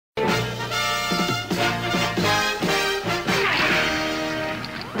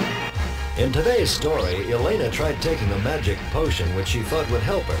In today's story, Elena tried taking a magic potion which she thought would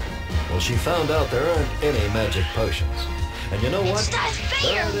help her. Well, she found out there aren't any magic potions. And you know what? It's Darth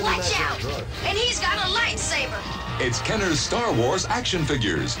Vader! Watch out! Drugs. And he's got a lightsaber! It's Kenner's Star Wars action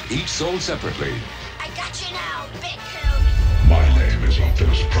figures, each sold separately. I got you now, big coon! My name is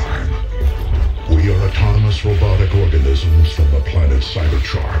Optimus Prime. We are autonomous robotic organisms from the planet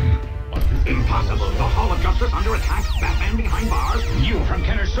Cybertron. Impossible. The Hall of Justice under attack. Batman behind bars. You from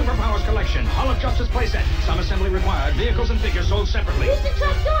Kenner's Superpowers collection. Hall of Justice playset. Some assembly required. Vehicles and figures sold separately. Use the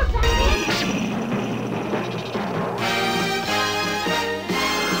trap door,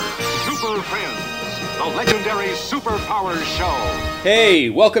 Super Friends. The legendary Superpowers Show. Hey,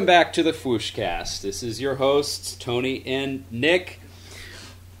 welcome back to the FwooshCast. This is your hosts, Tony and Nick.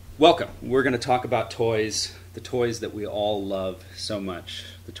 Welcome. We're going to talk about toys, the toys that we all love so much.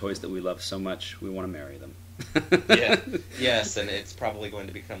 The toys that we love so much, we want to marry them. Yes, and it's probably going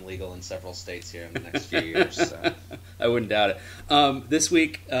to become legal in several states here in the next few years. So. I wouldn't doubt it. This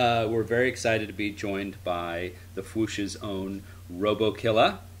week, we're very excited to be joined by the Fwoosh's own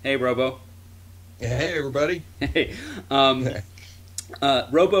RoboKillah. Hey, Robo. Hey, everybody. Hey.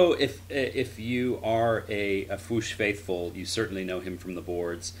 Robo, if you are a Fwoosh faithful, you certainly know him from the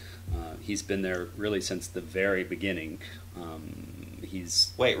boards. He's been there really since the very beginning.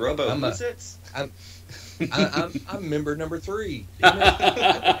 Wait, Robo, who's it? I'm member number 3.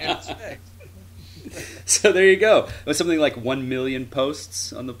 So there you go. It was something like 1 million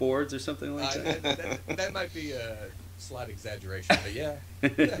posts on the boards or something like that. That might be a slight exaggeration, but yeah.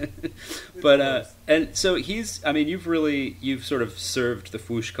 But and so you've sort of served the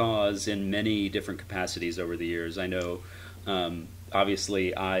Fwoosh cause in many different capacities over the years. I know,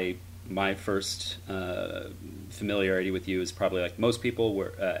 obviously, my first familiarity with you is probably like most people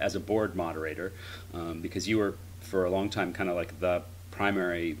were as a board moderator, because you were for a long time kind of like the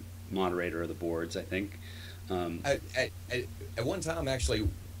primary moderator of the boards, I think. At one time, actually,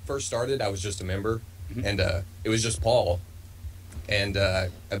 first started, I was just a member, Mm-hmm. and it was just Paul. And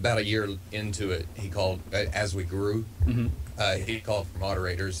about a year into it, he called, as we grew, he called for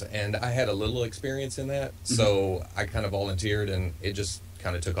moderators, and I had a little experience in that, so I kind of volunteered, and it just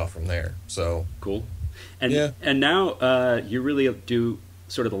kind of took off from there. So cool. And yeah. And now you really do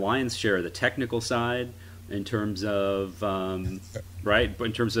sort of the lion's share of the technical side in terms of right,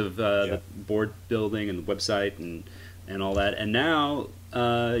 in terms of the board building and the website and all that. And now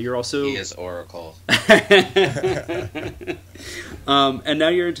you're also He is Oracle. And now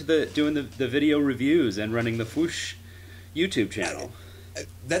you're into doing the video reviews and running the Fwoosh YouTube channel.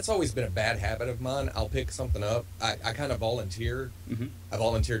 That's always been a bad habit of mine. I'll pick something up. I kind of volunteer. I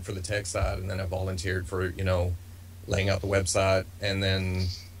volunteered for the tech side, and then I volunteered for, laying out the website. And then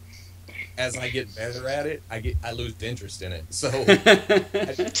as I get better at it, I lose interest in it. So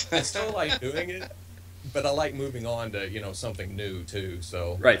I still like doing it, but I like moving on to, something new too.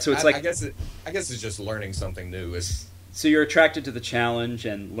 So right. So it's I guess it's just learning something new. So you're attracted to the challenge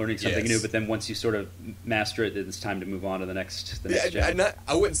and learning something Yes. new, but then once you sort of master it, then it's time to move on to the next challenge.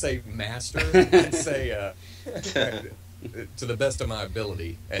 I wouldn't say master. I'd say to the best of my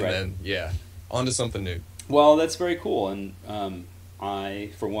ability, and Right. then on to something new. Well, that's very cool, and I,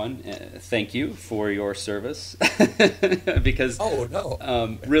 for one, thank you for your service because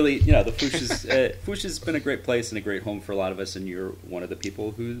really, the Fwoosh has been a great place and a great home for a lot of us, and you're one of the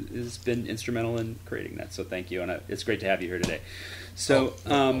people who has been instrumental in creating that. So thank you, and it's great to have you here today. So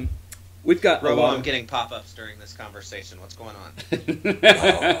we've got Robo, I'm getting pop-ups during this conversation. What's going on?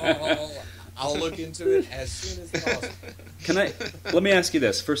 I'll look into it as soon as possible. Let me ask you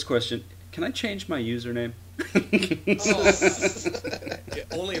this first question. Can I change my username?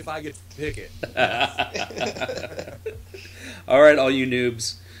 Only if I get to pick it. All right, all you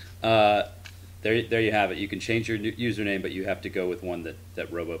noobs. There you have it. You can change your username, but you have to go with one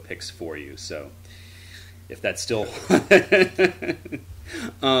that Robo picks for you. So, if that's still, so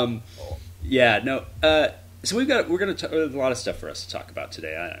we're going to there's a lot of stuff for us to talk about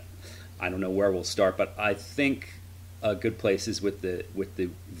today. I don't know where we'll start, but I think a good place is with the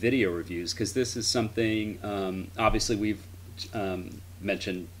video reviews, because this is something. Obviously, we've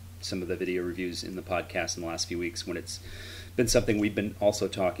mentioned some of the video reviews in the podcast in the last few weeks when it's been something we've been also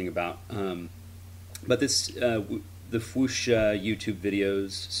talking about. But this the Fwoosh YouTube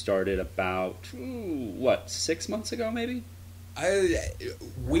videos started about 6 months ago, maybe.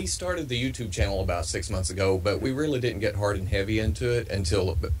 We started the YouTube channel about 6 months ago, but we really didn't get hard and heavy into it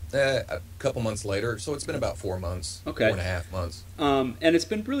until a couple months later. So it's been about 4 months, 4.5 months. And it's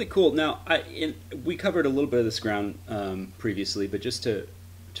been really cool. Now, we covered a little bit of this ground previously, but just to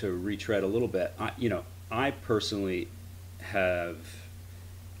retread a little bit, I personally have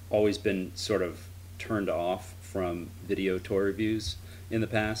always been sort of turned off from video toy reviews in the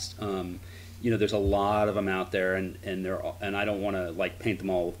past. There's a lot of them out there, and I don't want to like paint them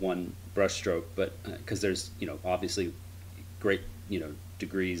all with one brushstroke, but because there's obviously great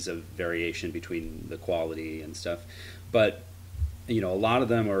degrees of variation between the quality and stuff, but a lot of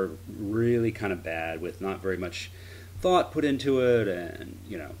them are really kind of bad with not very much thought put into it, and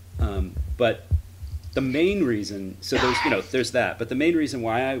but the main reason, so there's that, but the main reason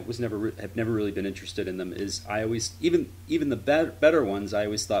why I was have never really been interested in them is I always, even the better ones, I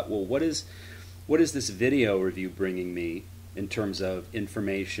always thought, well, what is this video review bringing me in terms of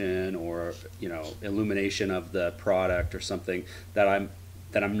information or illumination of the product or something that I'm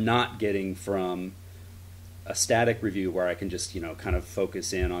not getting from a static review where I can just kind of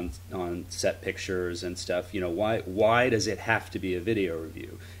focus in on set pictures and stuff. Why does it have to be a video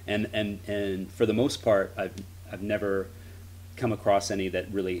review? And for the most part, I've never come across any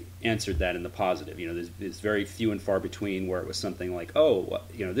that really answered that in the positive. There's very few and far between where it was something like, oh,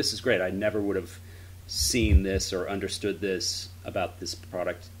 this is great. I never would have seen this or understood this about this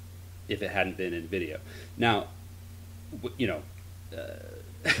product if it hadn't been in video. Now,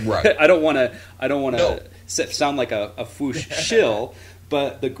 right. I don't want to sound like a Fwoosh shill,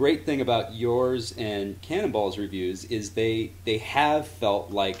 but the great thing about yours and Cannonball's reviews is they have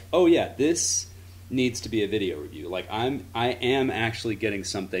felt like, oh yeah, this needs to be a video review. Like I am actually getting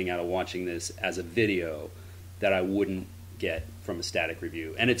something out of watching this as a video that I wouldn't get from a static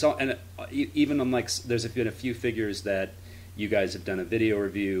review. And it's all, and even on like, there's been a few figures that you guys have done a video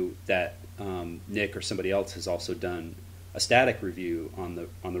review that Nick or somebody else has also done a static review on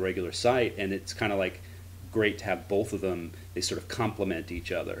the regular site, and it's kind of like great to have both of them. They sort of complement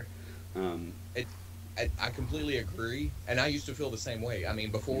each other. I completely agree, and I used to feel the same way. I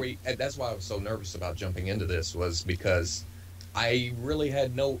mean, that's why I was so nervous about jumping into this, was because I really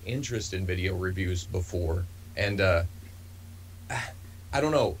had no interest in video reviews before, and I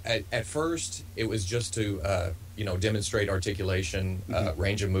don't know. At first, it was just to demonstrate articulation,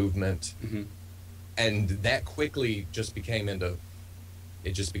 range of movement. Mm-hmm. And that quickly just became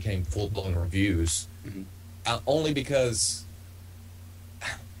full-blown reviews. Mm-hmm. Only because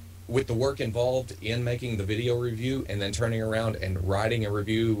with the work involved in making the video review and then turning around and writing a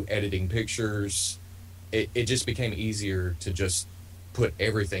review, editing pictures, it just became easier to just put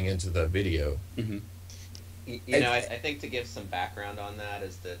everything into the video. Mm-hmm. I think to give some background on that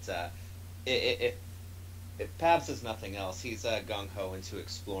is that if Pabs is nothing else, he's gung-ho into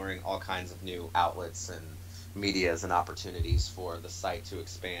exploring all kinds of new outlets and medias and opportunities for the site to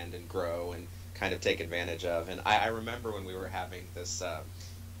expand and grow and kind of take advantage of. And I remember when we were having this,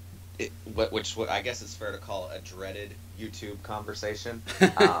 which I guess it's fair to call a dreaded YouTube conversation,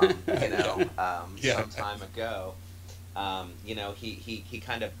 some time ago.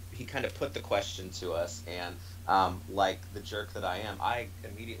 He kind of put the question to us, and like the jerk that I am, I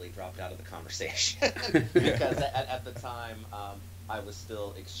immediately dropped out of the conversation because at the time I was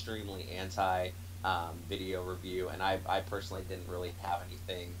still extremely anti video review, and I personally didn't really have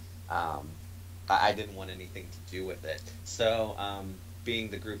anything. I didn't want anything to do with it. So being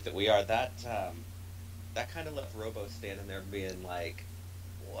the group that we are, that kind of left Robo standing there being like,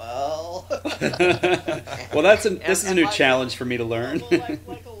 well, well, this is a new challenge for me to learn.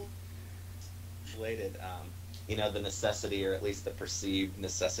 Related, the necessity, or at least the perceived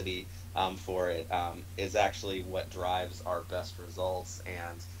necessity for it, is actually what drives our best results.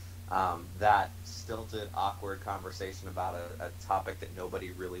 And that stilted, awkward conversation about a topic that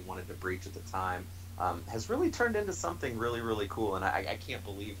nobody really wanted to breach at the time has really turned into something really, really cool. And I can't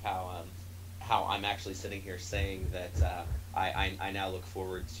believe how I'm actually sitting here saying that I now look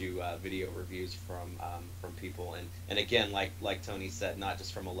forward to video reviews from people. And again, like Tony said, not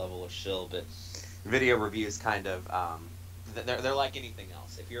just from a level of shill, but video reviews kind of they're like anything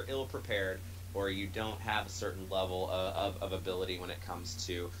else. If you're ill prepared or you don't have a certain level of ability when it comes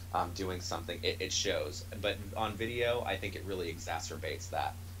to doing something, it shows. But on video, I think it really exacerbates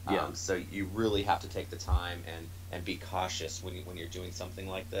that. Yeah. So you really have to take the time and be cautious when you're doing something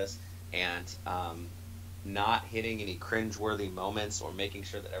like this, and not hitting any cringeworthy moments, or making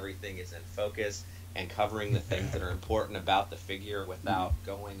sure that everything is in focus and covering the things that are important about the figure without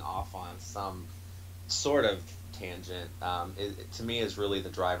going off on some sort of tangent, to me is really the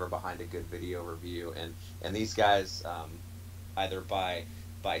driver behind a good video review. And these guys, either by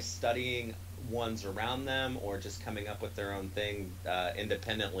studying ones around them or just coming up with their own thing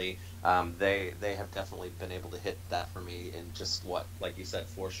independently, they have definitely been able to hit that for me in just like you said,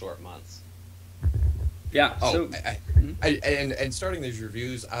 4 short months. Yeah. So, and starting these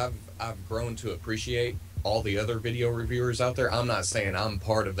reviews, I've grown to appreciate all the other video reviewers out there. I'm not saying I'm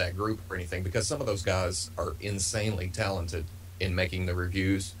part of that group or anything, because some of those guys are insanely talented in making the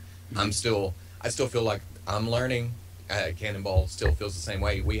reviews. I still feel like I'm learning. Cannonball still feels the same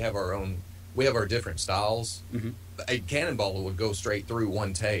way. We have our different styles. A Cannonball would go straight through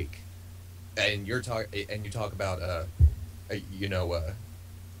one take, and you talk about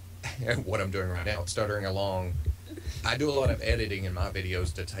what I'm doing right now, stuttering along. I do a lot of editing in my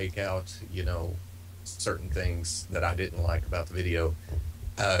videos to take out, certain things that I didn't like about the video.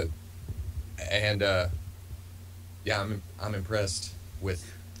 I'm impressed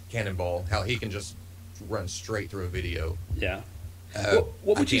with Cannonball, how he can just run straight through a video. Yeah. What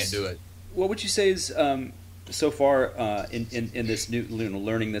would I can't do it. What would you say is so far in this new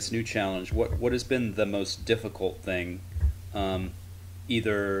learning this new challenge? What has been the most difficult thing,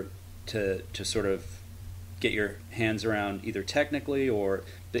 either to sort of get your hands around, either technically, or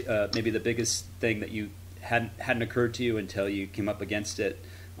maybe the biggest thing that you hadn't occurred to you until you came up against it?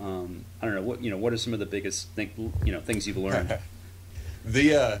 I don't know. What are some of the biggest things you've learned?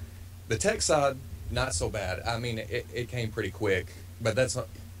 The tech side, not so bad. I mean, it came pretty quick, but that's not,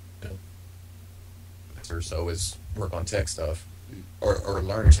 or so is work on tech stuff or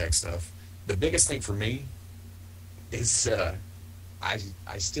learn tech stuff. The biggest thing for me is I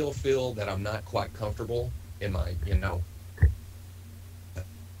still feel that I'm not quite comfortable in my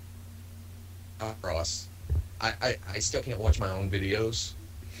cross. I still can't watch my own videos.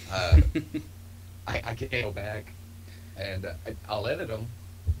 I can't go back, and I'll edit them,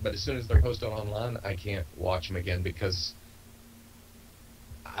 but as soon as they're posted online, I can't watch them again, because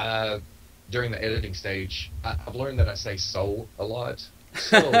during the editing stage, I've learned that I say "so" a lot.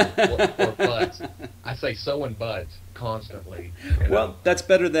 So or "but." I say "so" and "but" constantly. Well, that's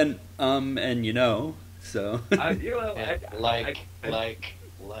better than and so.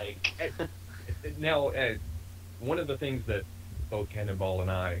 Now, one of the things that both Cannonball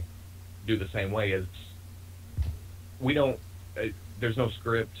and I do the same way is we don't. There's no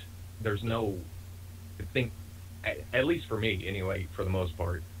script. There's no think. At least for me, anyway, for the most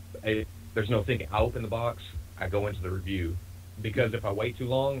part, there's no thinking. I open the box. I go into the review, because if I wait too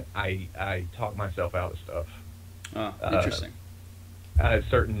long, I talk myself out of stuff. Interesting.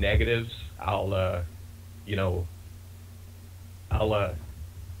 Certain negatives, I'll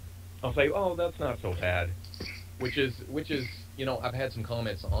say, oh, that's not so bad, which is I've had some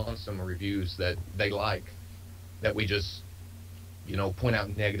comments on some reviews that they like, that we just point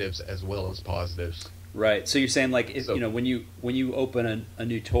out negatives as well as positives. Right. So you're saying, like, if, when you open a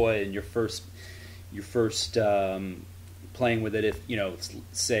new toy and you're first playing with it, if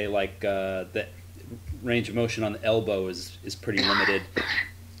say like the range of motion on the elbow is pretty limited,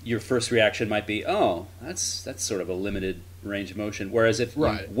 your first reaction might be, oh, that's sort of a limited range of motion. Whereas if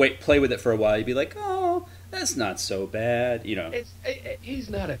you play with it for a while, you'd be like, oh, that's not so bad. He's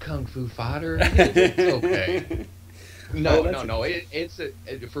not a kung fu fighter. It's okay. No. It's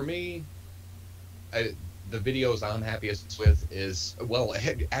for me. The videos I'm happiest with is,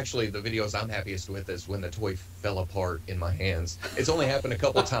 actually the videos I'm happiest with is when the toy fell apart in my hands. It's only happened a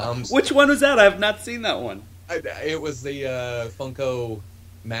couple times. Which one was that? I have not seen that one. It was the Funko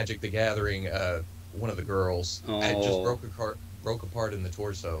Magic the Gathering. One of the girls. It just broke apart in the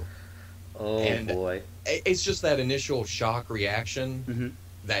torso. Oh, and boy! It's just that initial shock reaction,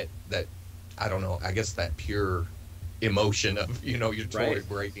 that I don't know. I guess that pure emotion of your toy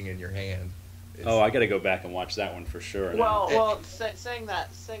breaking in your hand. I got to go back and watch that one for sure. Saying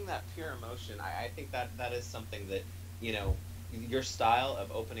that pure emotion, I think that is something that your style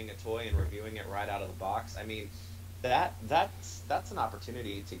of opening a toy and reviewing it right out of the box. I mean, that's an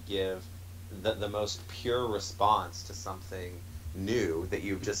opportunity to give the most pure response to something new that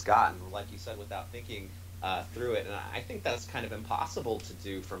you've just gotten, like you said, without thinking through it. And I think that's kind of impossible to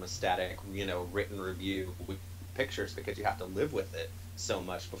do from a static, written review with pictures, because you have to live with it so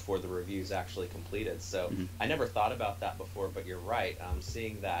much before the review's actually completed. So I never thought about that before, but you're right.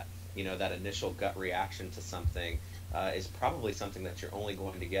 Seeing that, that initial gut reaction to something is probably something that you're only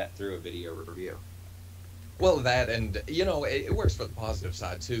going to get through a video review. Well, that, and it works for the positive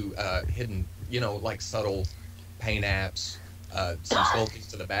side too. Hidden, like subtle paint apps, some sculpting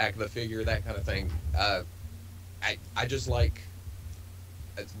to the back of the figure, that kind of thing. I just like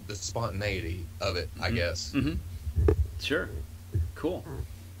the spontaneity of it, I guess. Sure. Cool.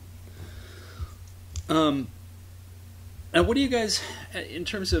 And what do you guys, in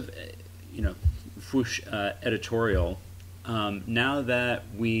terms of, Fwoosh editorial, now that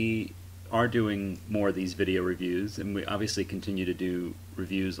we are doing more of these video reviews, and we obviously continue to do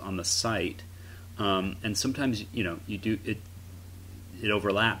reviews on the site, and sometimes, you do it, it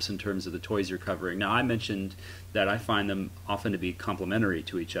overlaps in terms of the toys you're covering. Now, I mentioned that I find them often to be complementary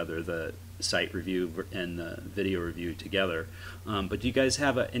to each other, the site review and the video review together. But do you guys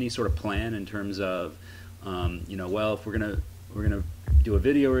have any sort of plan in terms of, well, if we're gonna do a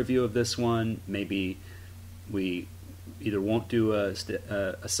video review of this one, maybe we either won't do a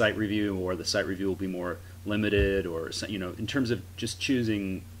site review, or the site review will be more limited, or in terms of just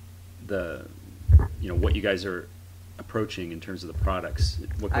choosing the what you guys are approaching in terms of the products.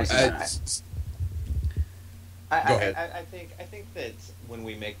 What goes into that? Go ahead. I think that when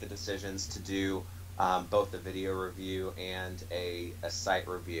we make the decisions to do both a video review and a site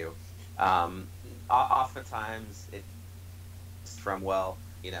review, oftentimes it's from,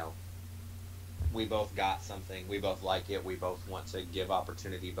 we both got something, we both like it, we both want to give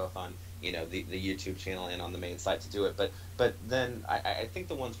opportunity both on the YouTube channel and on the main site to do it. But then I think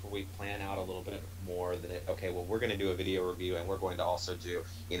the ones where we plan out a little bit more that we're going to do a video review and we're going to also do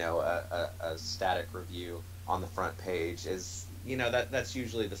a static review on the front page is that's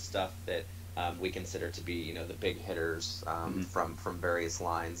usually the stuff that we consider to be the big hitters from various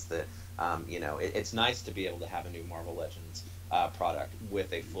lines that it's nice to be able to have a new Marvel Legends product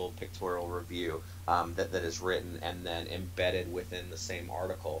with a full pictorial review that is written, and then embedded within the same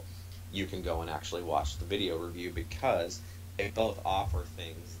article you can go and actually watch the video review, because they both offer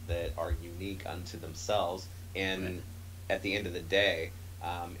things that are unique unto themselves. And at the end of the day,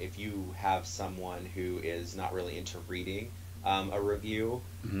 if you have someone who is not really into reading a review,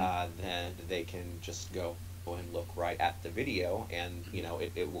 then they can just go and look right at the video, and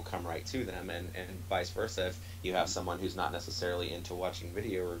it will come right to them, and vice versa. If you have someone who's not necessarily into watching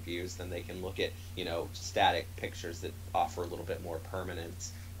video reviews, then they can look at static pictures that offer a little bit more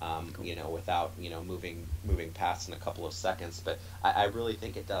permanence, without moving past in a couple of seconds. But I really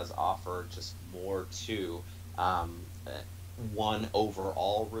think it does offer just more to one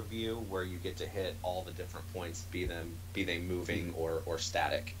overall review, where you get to hit all the different points, be they moving or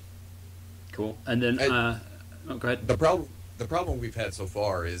static. Cool. And then go ahead. The problem we've had so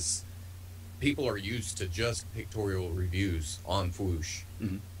far is people are used to just pictorial reviews on Fwoosh,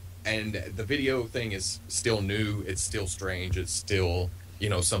 and the video thing is still new. It's still strange. It's still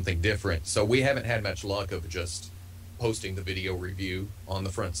something different. So we haven't had much luck of just posting the video review on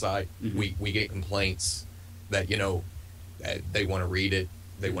the front site. We get complaints that they want to read it,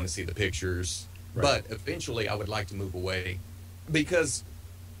 they want to see the pictures, but eventually I would like to move away, because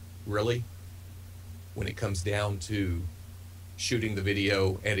really, when it comes down to shooting the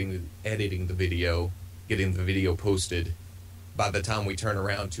video, editing the video, getting the video posted, by the time we turn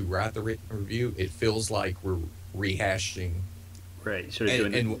around to write the written review, it feels like we're rehashing. Right. So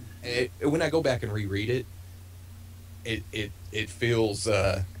when I go back and reread it, it feels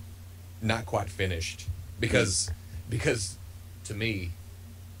not quite finished, because to me,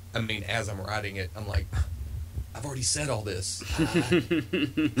 as I'm writing it, I'm like, I've already said all this.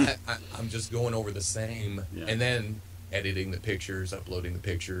 I'm just going over the same, and then editing the pictures, uploading the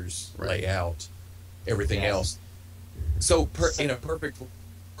pictures, layout, everything else. So in a perfect,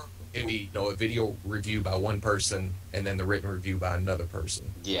 it'd be a video review by one person and then the written review by another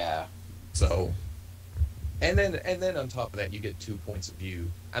person. Yeah. So, and then on top of that, you get 2 points of view.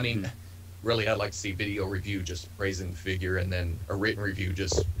 Really, I'd like to see video review just praising the figure, and then a written review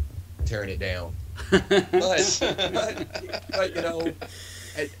just tearing it down. but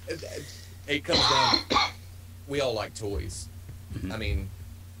it comes down. We all like toys. I'm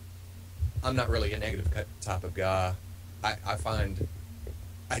not really a negative type of guy. I find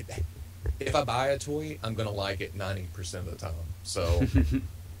if I buy a toy, I'm gonna like it 90% of the time. So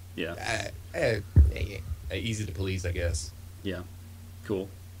easy to please, I guess. Yeah. Cool.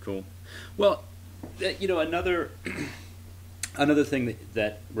 Well, another thing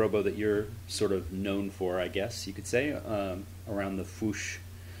that Robo, that you're sort of known for, I guess you could say, around the Fwoosh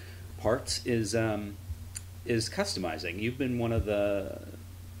parts is customizing. You've been one of the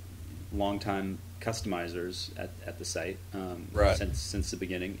longtime customizers at the site, since the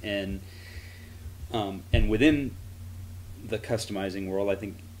beginning, and within the customizing world, I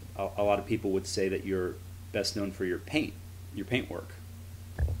think a lot of people would say that you're best known for your paint work.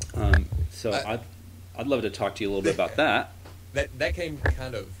 So I'd love to talk to you a little bit about that. That came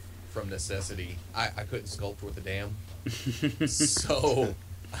kind of from necessity. I couldn't sculpt with a dam, so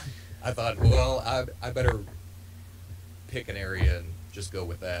I thought, well, I better pick an area and just go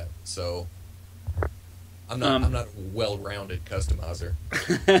with that. So I'm not a well-rounded customizer.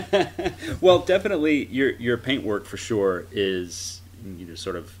 Well, definitely your paint work for sure is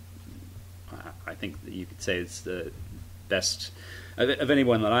sort of. I think that you could say it's the best of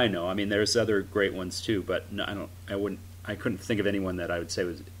anyone that I know. There's other great ones too, but no, I I couldn't think of anyone that I would say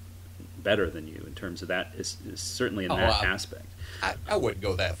was better than you in terms of that. Is certainly in that aspect. I wouldn't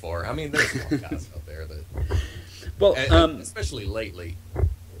go that far. I mean, there's more guys out there that. Well, especially lately.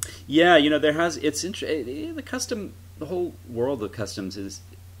 Yeah, there has. It's the whole world of customs has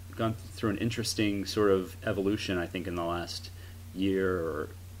gone through an interesting sort of evolution, I think, in the last year or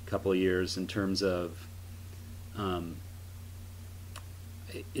couple of years in terms of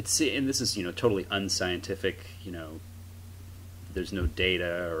it's, and this is totally unscientific, there's no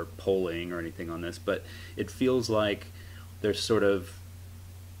data or polling or anything on this, but it feels like there's sort of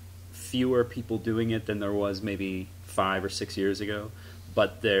fewer people doing it than there was maybe 5 or 6 years ago,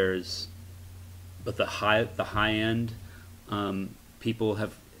 but the high end people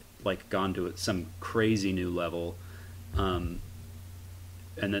have like gone to some crazy new level, and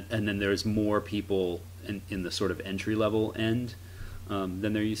then there's more people in the sort of entry level end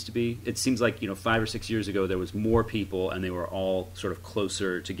than there used to be. It seems like 5 or 6 years ago there was more people, and they were all sort of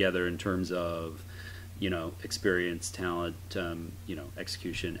closer together in terms of experience, talent,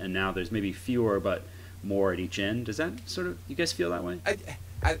 execution, and now there's maybe fewer but more at each end. Does that sort of, you guys feel that way?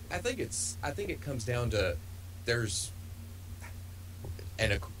 I think it comes down to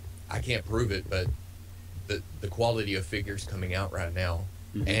I can't prove it, but the quality of figures coming out right now,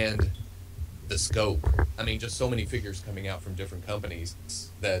 mm-hmm. and the scope. I mean, just so many figures coming out from different companies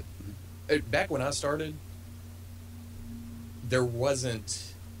that back when I started, there was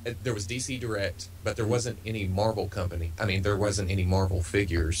DC Direct, but there wasn't any Marvel company. I mean, there wasn't any Marvel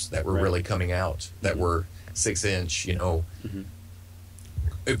figures that were really coming out that mm-hmm. were 6-inch, Mm-hmm.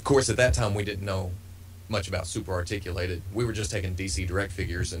 Of course, at that time, we didn't know much about super articulated. We were just taking DC Direct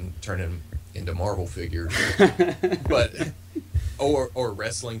figures and turning them into Marvel figures, but or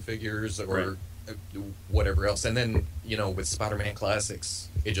wrestling figures or whatever else. And then with Spider-Man Classics,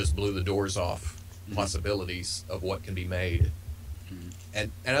 it just blew the doors off mm-hmm. possibilities of what can be made. Mm-hmm.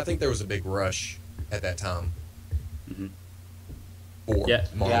 And I think there was a big rush at that time mm-hmm. for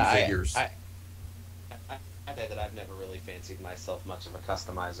Marvel figures. I say that I've never really fancied myself much of a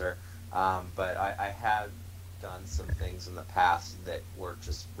customizer, but I have done some things in the past that were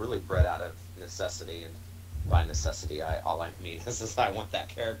just really bred out of necessity, and by necessity, all I mean is I want that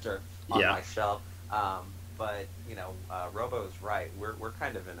character on my shelf. But Robo is right. We're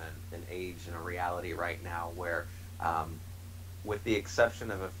kind of in an age and a reality right now where, with the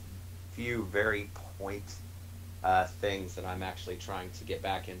exception of a few very point things that I'm actually trying to get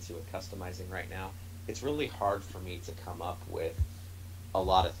back into with customizing right now, it's really hard for me to come up with a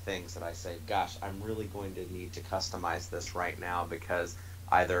lot of things that I say, gosh, I'm really going to need to customize this right now, because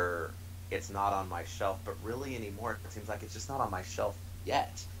either it's not on my shelf, but really anymore it seems like it's just not on my shelf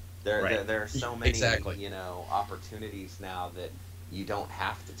yet. There are so many opportunities now that you don't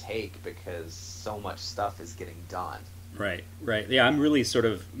have to take because so much stuff is getting done. Right. Yeah, I'm really sort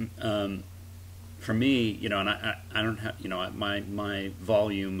of for me, and I don't have, my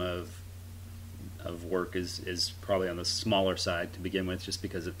volume of work is probably on the smaller side to begin with, just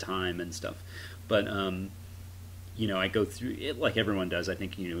because of time and stuff. But I go through it like everyone does. I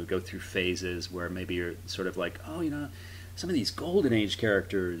think go through phases where maybe you're sort of like, some of these golden age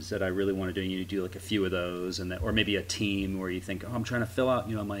characters that I really want to do. And you do like a few of those, or maybe a team where you think, I'm trying to fill out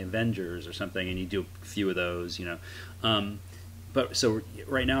my Avengers or something, and you do a few of those. But so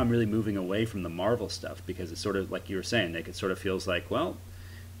right now I'm really moving away from the Marvel stuff, because it's sort of like you were saying, Nick. It sort of feels like, well,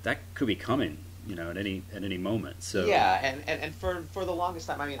 that could be coming. At any moment. So and for the longest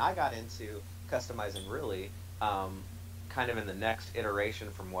time, I mean, I got into customizing really kind of in the next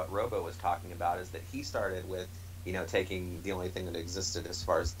iteration from what Robo was talking about, is that he started with taking the only thing that existed as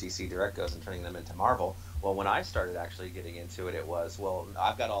far as DC Direct goes and turning them into Marvel. Well, when I started actually getting into it, it was, well,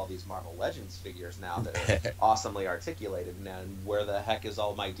 I've got all these Marvel Legends figures now that are awesomely articulated, and where the heck is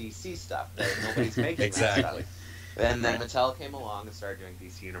all my DC stuff that nobody's making? Exactly. And then Mattel came along and started doing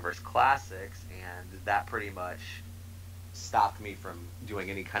DC Universe Classics, and that pretty much stopped me from doing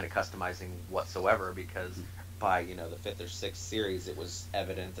any kind of customizing whatsoever, because by the 5th or 6th series, it was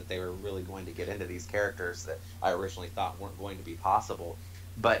evident that they were really going to get into these characters that I originally thought weren't going to be possible.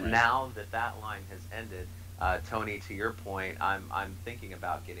 But now that line has ended, Tony, to your point, I'm thinking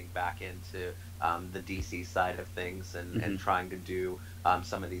about getting back into the DC side of things and trying to do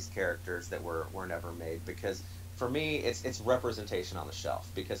some of these characters that were never made, because for me, it's representation on the shelf,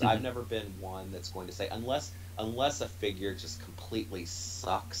 because I've never been one that's going to say, unless a figure just completely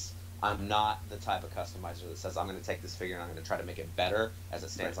sucks, I'm not the type of customizer that says, I'm going to take this figure and I'm going to try to make it better as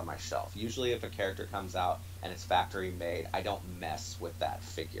it stands on my shelf. Usually if a character comes out and it's factory made, I don't mess with that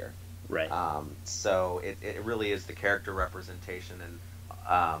figure. Right. So it really is the character representation.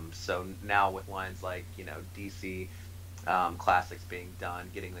 And so now with lines like, DC classics being done,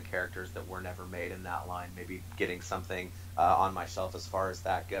 getting the characters that were never made in that line, maybe getting something on my shelf as far as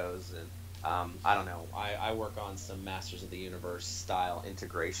that goes. And I don't know. I work on some Masters of the Universe style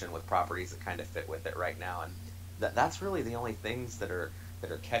integration with properties that kind of fit with it right now, and that's really the only things that are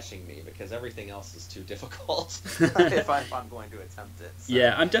catching me, because everything else is too difficult if I'm going to attempt it. So.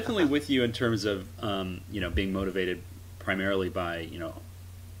 Yeah, I'm definitely with you in terms of being motivated primarily by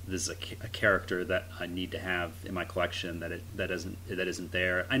this is a character that I need to have in my collection that isn't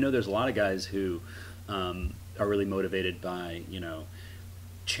there. I know there's a lot of guys who are really motivated by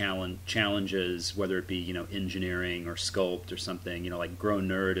challenges, whether it be engineering or sculpt or something. Like Grown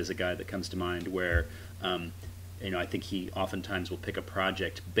Nerd is a guy that comes to mind where I think he oftentimes will pick a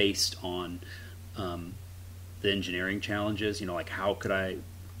project based on the engineering challenges. Like how could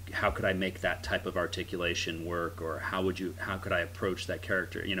I make that type of articulation work, or how could I approach that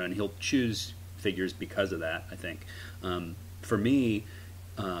character? And he'll choose figures because of that. I think for me,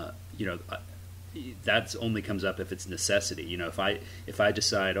 that's only comes up if it's necessity. If I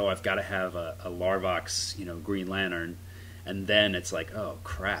decide, I've got to have a Larvox, Green Lantern, and then it's like, oh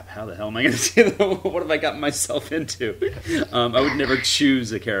crap, how the hell am I going to do that? What have I gotten myself into? I would never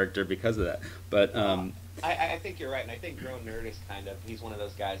choose a character because of that. But I think you're right, and I think Grown Nerd is he's one of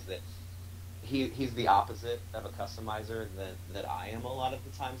those guys that he's the opposite of a customizer that I am a lot of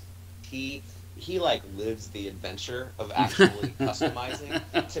the times. He lives the adventure of actually customizing.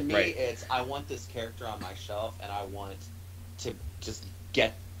 To me, right. It's I want this character on my shelf, and I want to just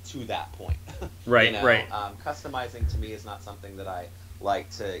get to that point. Right, right. Customizing to me is not something that I like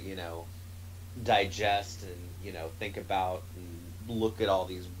to, digest and, think about and look at all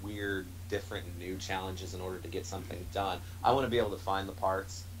these weird, different, new challenges in order to get something done. I want to be able to find the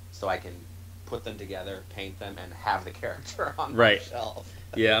parts so I can put them together, paint them, and have the character on my shelf.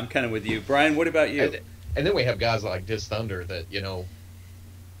 Yeah, I'm kind of with you. Brian, what about you? And then we have guys like Dis Thunder that,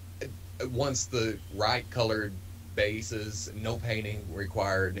 once the right colored bases, no painting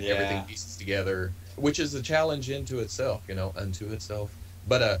required, everything pieces together, which is a challenge unto itself.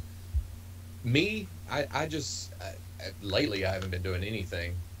 But me, I just lately I haven't been doing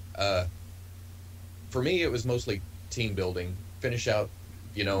anything. For me, it was mostly team building, finish out,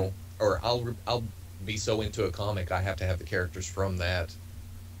 or I'll be so into a comic I have to have the characters from that.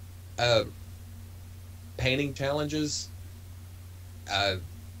 Painting challenges, I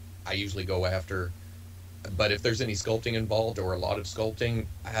usually go after. But if there's any sculpting involved or a lot of sculpting,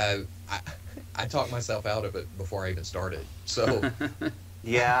 I talk myself out of it before I even started. So,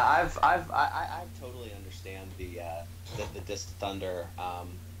 yeah, I totally understand the Dis Thunder,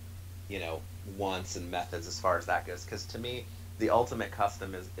 wants and methods as far as that goes. Because to me, the ultimate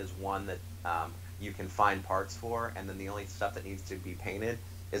custom is one that you can find parts for, and then the only stuff that needs to be painted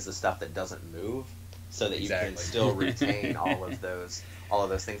is the stuff that doesn't move, so that you can still retain all of those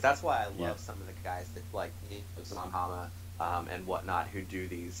things. That's why I love some of the guys that like Zanhama and whatnot who do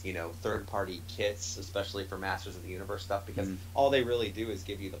these third-party kits, especially for Masters of the Universe stuff, because all they really do is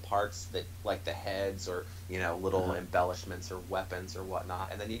give you the parts that, like the heads or little embellishments or weapons or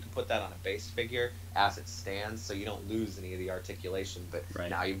whatnot, and then you can put that on a base figure as it stands, so you don't lose any of the articulation. But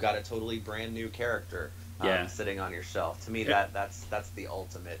now you've got a totally brand new character sitting on your shelf. To me, that's the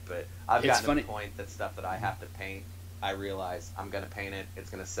ultimate. But I've gotten to the point that stuff that I have to paint, I realize I'm going to paint it, it's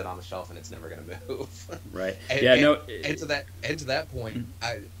going to sit on the shelf, and it's never going to move. Right. And to that point,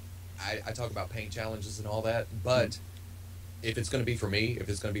 I talk about paint challenges and all that, but if it's going to be for me, if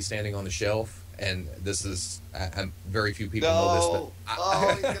it's going to be standing on the shelf, and this is, I'm very few people know this,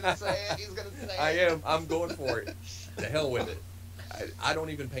 but he's going to say it. He's going to say it. I'm going for it. To hell with it. I don't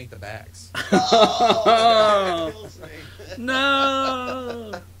even paint the backs. That kills me.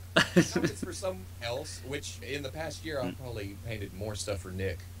 No. It's for someone else, which in the past year I've probably painted more stuff for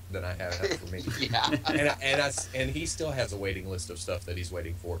Nick than I have for me. And he still has a waiting list of stuff that he's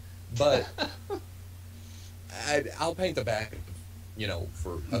waiting for. But I'll paint the back,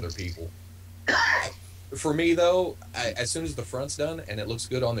 for other people. For me though, as soon as the front's done and it looks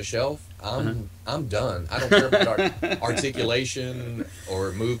good on the shelf, I'm done. I don't care about articulation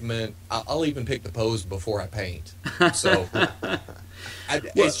or movement. I'll even pick the pose before I paint. So.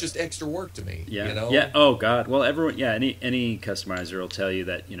 It's just extra work to me, Yeah. Oh God. Well, everyone. Yeah. Any customizer will tell you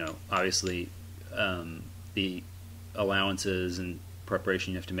that obviously, the allowances and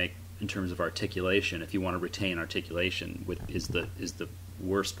preparation you have to make in terms of articulation, if you want to retain articulation, is the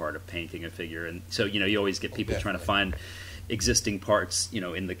worst part of painting a figure. And so you always get people trying to find existing parts,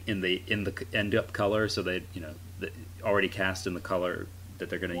 in the end up color, so they already cast in the color that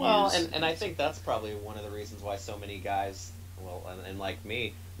they're going to use. And I think that's probably one of the reasons why so many guys well, and like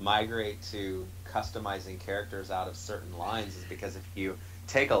me, migrate to customizing characters out of certain lines is because if you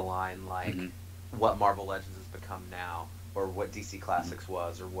take a line like what Marvel Legends has become now, or what DC Classics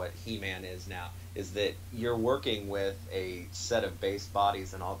was, or what He-Man is now, is that you're working with a set of base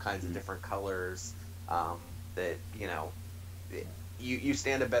bodies in all kinds of different colors, that, you know, you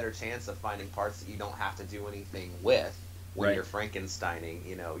stand a better chance of finding parts that you don't have to do anything with when you're Frankensteining,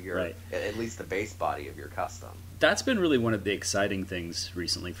 you know, your at least the base body of your custom. That's been really one of the exciting things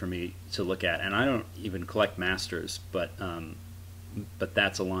recently for me to look at, and I don't even collect Masters, but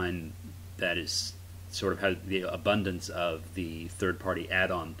that's a line that is sort of has the abundance of the third-party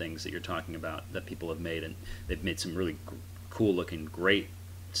add-on things that you're talking about that people have made, and they've made some really cool-looking, great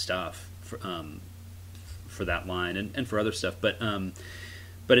stuff for that line and for other stuff. But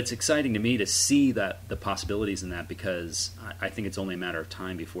it's exciting to me to see that the possibilities in that, because I think it's only a matter of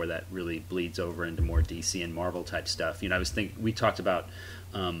time before that really bleeds over into more DC and Marvel type stuff. You know, we talked about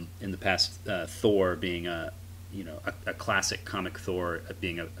in the past Thor being a classic comic Thor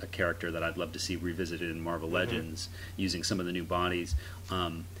being a character that I'd love to see revisited in Marvel Legends using some of the new bodies,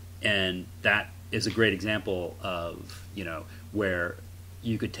 and that is a great example of, you know, where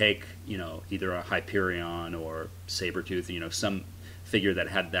you could take, you know, either a Hyperion or Sabretooth, you know, some figure that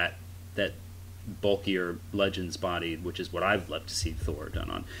had that bulkier Legends body, which is what I've loved to see Thor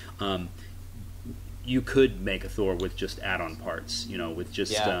done on. You could make a Thor with just add-on parts, you know, with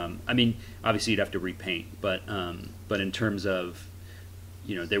just I mean, obviously you'd have to repaint, but in terms of,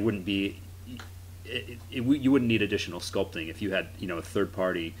 you know, there wouldn't be you wouldn't need additional sculpting if you had, you know, a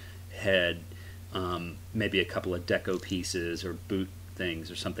third-party head, maybe a couple of deco pieces or boot things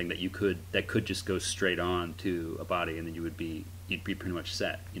or something that could just go straight on to a body, and then you'd be pretty much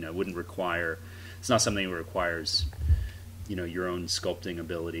set. You know, it wouldn't require. It's not something that requires, you know, your own sculpting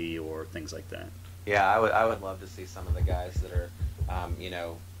ability or things like that. Yeah, I would love to see some of the guys that are, you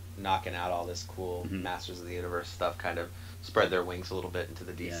know, knocking out all this cool Masters of the Universe stuff kind of spread their wings a little bit into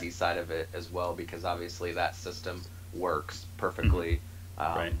the DC side of it as well, because obviously that system works perfectly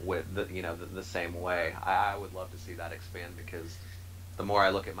with the same way. I would love to see that expand, because the more I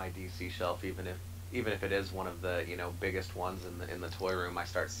look at my DC shelf, even if it is one of the, you know, biggest ones in the toy room, I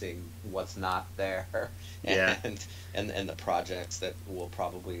start seeing what's not there, and the projects that will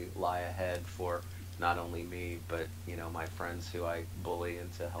probably lie ahead for not only me, but, you know, my friends who I bully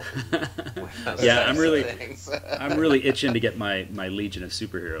into helping with those things. I'm really itching to get my Legion of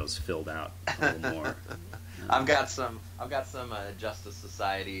Superheroes filled out a little more. I've got some Justice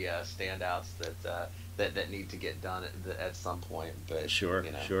Society standouts that need to get done at some point. But sure.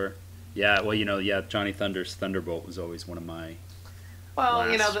 Yeah, well, you know, Johnny Thunder's Thunderbolt was always one of my.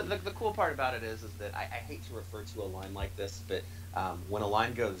 Well, you know, the cool part about it is that I hate to refer to a line like this, but when a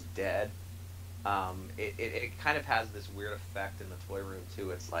line goes dead, it kind of has this weird effect in the toy room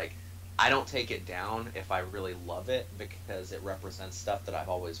too. It's like, I don't take it down if I really love it, because it represents stuff that I've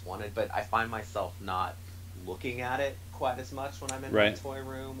always wanted, but I find myself not looking at it quite as much when I'm in my toy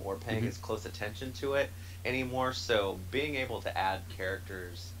room, or paying as close attention to it anymore. So being able to add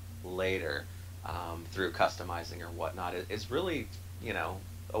characters later through customizing or whatnot is really, you know,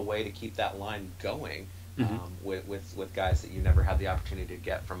 a way to keep that line going with guys that you never had the opportunity to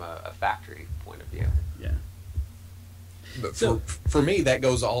get from a factory point of view. Yeah. But for me, that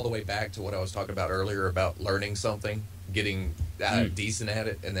goes all the way back to what I was talking about earlier about learning something, getting decent at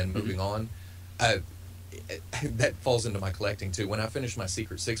it, and then moving on. That falls into my collecting too. When I finished my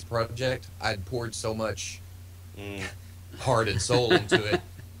Secret Six project, I'd poured so much heart and soul into it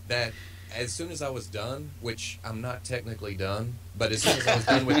that as soon as I was done, which I'm not technically done, but as soon as I was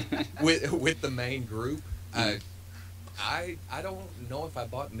done with the main group, I don't know if I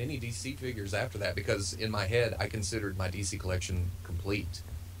bought many DC figures after that, because in my head I considered my DC collection complete.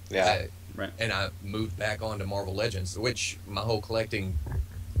 Yeah. And I moved back on to Marvel Legends, which my whole collecting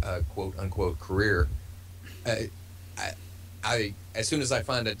quote unquote career, I as soon as I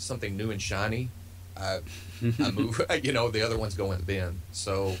find something new and shiny, I move. You know, the other ones go in the bin.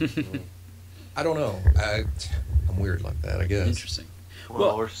 So I don't know. I'm weird like that, I guess. Interesting.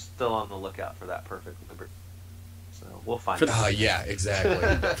 Well, we're still on the lookout for that perfect Liberty, so we'll find out. Yeah, exactly.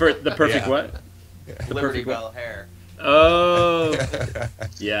 For the perfect what? The Liberty Bell hair. Oh,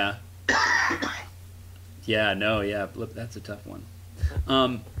 yeah. Yeah, no, yeah, that's a tough one.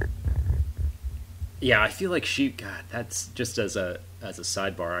 Yeah, I feel like that's just as a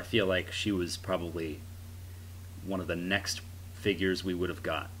sidebar, I feel like she was probably one of the next figures we would have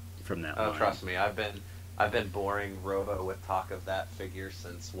got from that line. Oh, trust me, I've been boring Robo with talk of that figure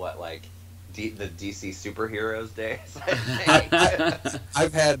since the DC superheroes days, I think.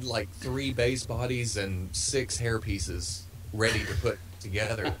 I've had like 3 base bodies and 6 hair pieces ready to put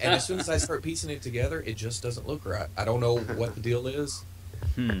together. And as soon as I start piecing it together, it just doesn't look right. I don't know what the deal is.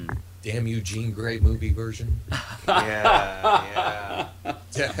 Damn you, Jean Grey movie version. Yeah.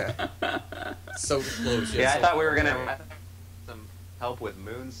 So close. Yeah, I thought we were going to have some help with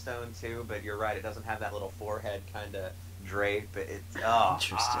Moonstone, too, but you're right. It doesn't have that little forehead kind of drape. It's,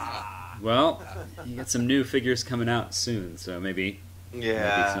 Interesting. Well, you got some new figures coming out soon, so maybe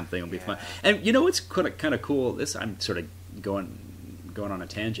something will be fun. And you know what's kind of cool? I'm sort of going on a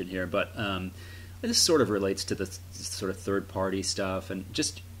tangent here, but this sort of relates to the sort of third-party stuff and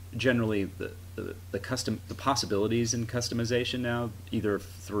just generally the possibilities in customization now, either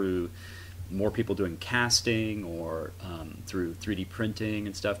through more people doing casting or through 3D printing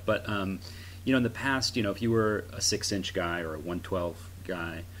and stuff. But you know, in the past, you know, if you were a 6-inch guy or a 112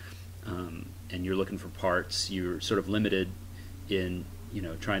 guy, and you're looking for parts, you're sort of limited in, you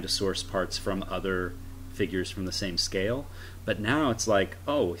know, trying to source parts from other figures from the same scale. But now it's like,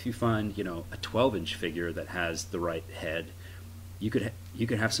 oh, if you find, you know, a 12-inch figure that has the right head, you could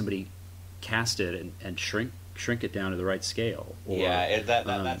have somebody cast it and shrink it down to the right scale. Or,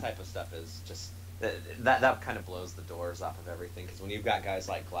 that type of stuff is just that kind of blows the doors off of everything, because when you've got guys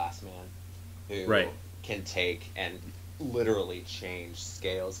like Glassman who can take and literally change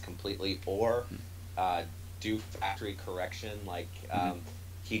scales completely, or do factory correction like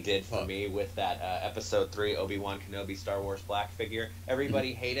he did for me with that Episode 3 Obi-Wan Kenobi Star Wars Black figure.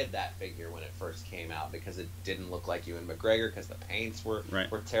 Everybody hated that figure when it first came out because it didn't look like Ewan McGregor, because the paints were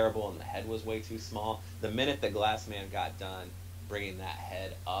terrible and the head was way too small. The minute that Glassman got done bringing that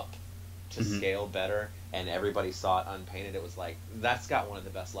head up to scale better and everybody saw it unpainted, it was like, that's got one of the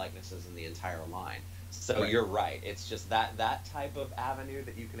best likenesses in the entire line. So you're right. It's just that type of avenue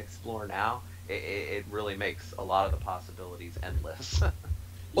that you can explore now. It really makes a lot of the possibilities endless.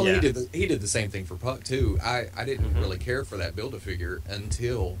 Well, he did the same thing for Puck too. I didn't really care for that Build-A-Figure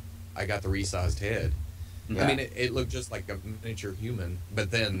until I got the resized head. I mean, it looked just like a miniature human,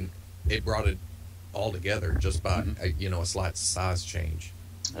 but then it brought it all together just by a slight size change.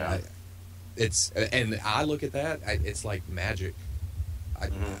 And I look at that, it's like magic. I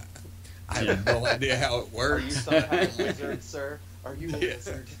have no idea how it works. Are you some kind of wizard, sir? Are you a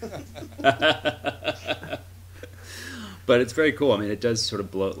wizard? But it's very cool. I mean, it does sort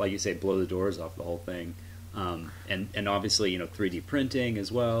of blow, like you say, blow the doors off the whole thing. And obviously, 3D printing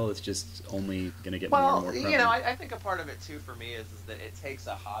as well. It's just only going to get more and more prevalent. I think a part of it too for me is that it takes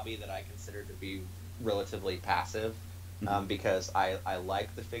a hobby that I consider to be relatively passive, because I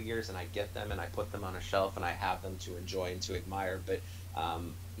like the figures and I get them and I put them on a shelf and I have them to enjoy and to admire. But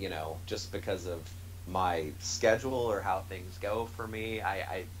just because of my schedule or how things go for me,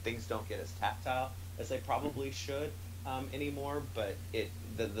 things don't get as tactile as they probably should anymore. But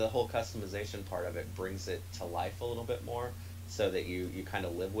the whole customization part of it brings it to life a little bit more, so that you kind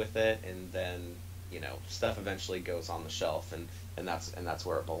of live with it, and then stuff eventually goes on the shelf, and that's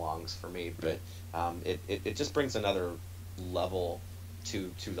where it belongs for me. But it just brings another level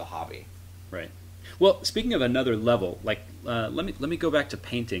to the hobby. Right. Well, speaking of another level, like let me go back to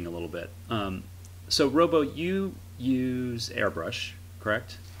painting a little bit. So Robo, you use airbrush,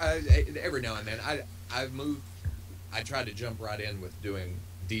 correct? Every now and then, I tried to jump right in with doing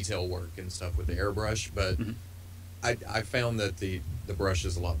detail work and stuff with the airbrush, but I found that the brush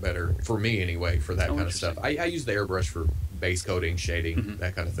is a lot better for me anyway for that kind of stuff. I use the airbrush for base coating, shading,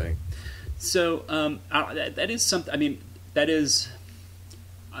 that kind of thing. So that is something. I mean, that is.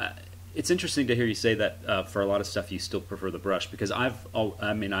 It's interesting to hear you say that for a lot of stuff you still prefer the brush, because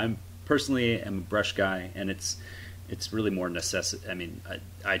I'm personally am a brush guy, and it's really more necessity. I mean,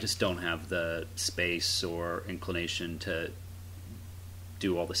 I just don't have the space or inclination to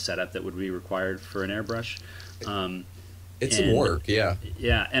do all the setup that would be required for an airbrush. It's some work, yeah.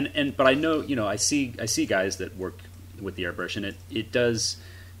 Yeah, but I know, I see guys that work with the airbrush, and it does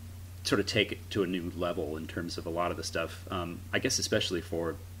sort of take it to a new level in terms of a lot of the stuff. I guess especially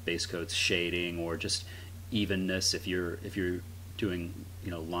for base coats, shading, or just evenness if you're doing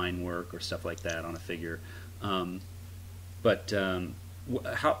line work or stuff like that on a figure. But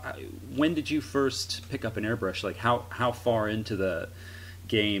when did you first pick up an airbrush? Like how far into the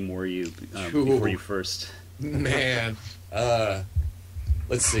game were you before you first? Man,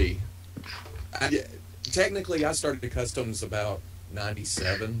 let's see. Technically, I started the customs about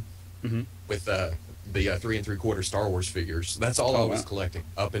 '97 with the 3 3/4 Star Wars figures. That's all I was collecting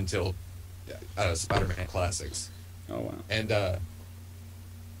up until Spider-Man Classics. Oh wow! And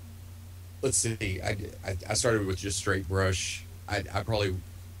let's see. I started with just straight brush. I probably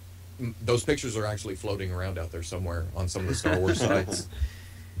those pictures are actually floating around out there somewhere on some of the Star Wars sites.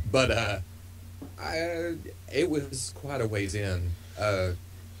 But It was quite a ways in. I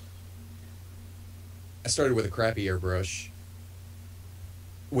started with a crappy airbrush,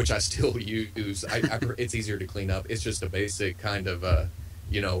 which I still use. It's easier to clean up. It's just a basic kind of,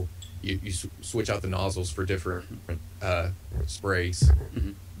 you switch out the nozzles for different sprays.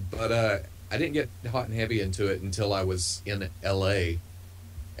 Mm-hmm. But I didn't get hot and heavy into it until I was in LA,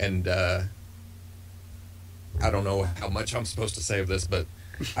 and I don't know how much I'm supposed to say of this, but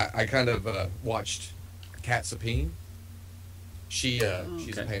I kind of watched Kat Sapine. She's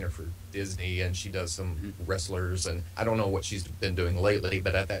a painter for Disney, and she does some wrestlers, and I don't know what she's been doing lately,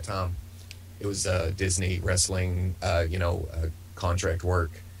 but at that time it was Disney wrestling, contract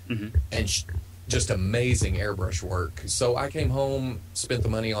work, and just amazing airbrush work. So I came home, spent the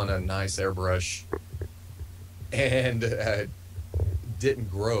money on a nice airbrush, and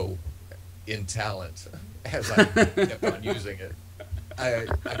didn't grow in talent as I kept on using it. I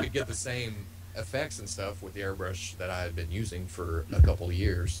could get the same effects and stuff with the airbrush that I had been using for a couple of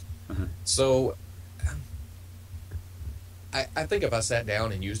years. So I think if I sat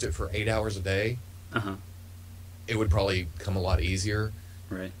down and used it for 8 hours a day, it would probably come a lot easier.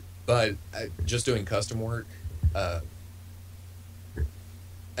 Right. But just doing custom work,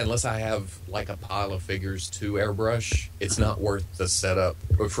 unless I have like a pile of figures to airbrush, it's not worth the setup.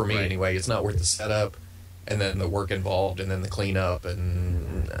 For me, anyway, it's not worth the setup, and then the work involved, and then the cleanup,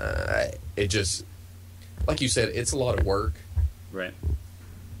 and it just, like you said, it's a lot of work. Right.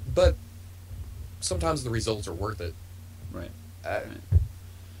 But sometimes the results are worth it. Right.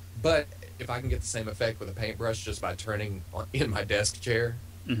 But if I can get the same effect with a paintbrush just by turning in my desk chair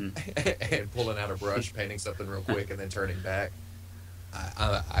and pulling out a brush, painting something real quick, and then turning back,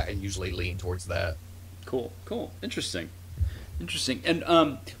 I usually lean towards that. Cool. Interesting.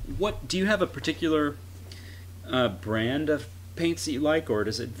 And what do you have a particular brand of paints that you like, or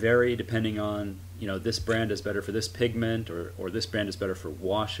does it vary depending on, this brand is better for this pigment, or this brand is better for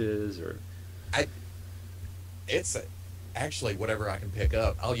washes, or? It's actually whatever I can pick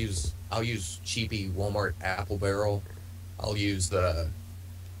up. I'll use cheapy Walmart Apple Barrel. I'll use the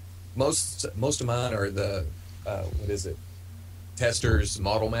most of mine are the what is it? Testors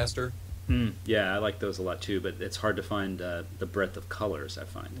Model Master. Yeah, I like those a lot too, but it's hard to find the breadth of colors, I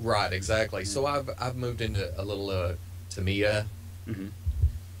find. Right, exactly. So I've moved into a little Tamiya,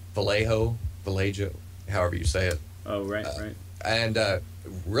 Vallejo, however you say it. Oh, right. And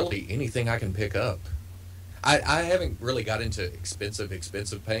really anything I can pick up. I haven't really got into expensive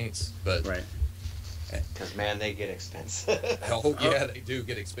paints, but right. Because man, they get expensive. Oh yeah, they do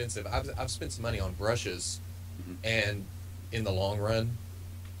get expensive. I've spent some money on brushes, and in the long run,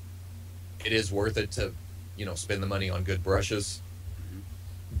 it is worth it to, spend the money on good brushes.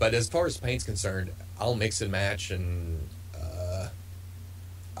 But as far as paint's concerned, I'll mix and match, and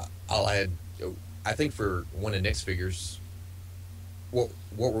I'll add. I think for one of Nic's figures, what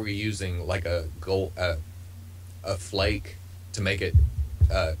were we using? Like a gold, a flake to make it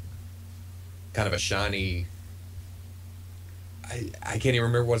kind of a shiny. I can't even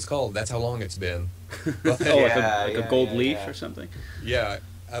remember what it's called. That's how long it's been. Like a gold leaf or something. Yeah,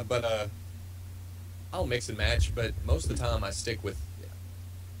 but I'll mix and match. But most of the time, I stick with.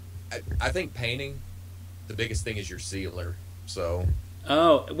 I think painting, the biggest thing is your sealer. So.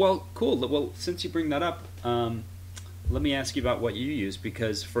 Oh well, cool. Well, since you bring that up, let me ask you about what you use,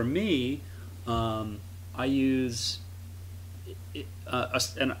 because for me, I use.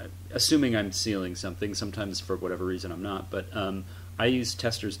 And assuming I'm sealing something, sometimes for whatever reason I'm not, but I use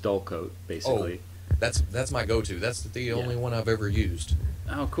Testors Dull Coat basically. Oh, that's my go-to. That's the only one I've ever used.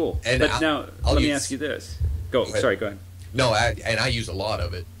 Oh, cool. And but now let me ask you this. Go ahead. No, I use a lot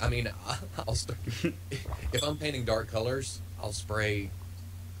of it. I mean, I'll start, if I'm painting dark colors, I'll spray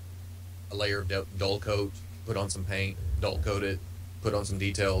a layer of dull coat, put on some paint, dull coat it, put on some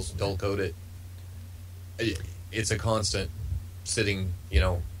details, dull coat it. It's a constant sitting,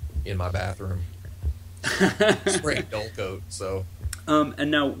 in my bathroom, spraying dull coat. So, and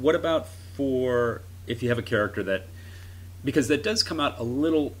now what about for if you have a character that, because that does come out a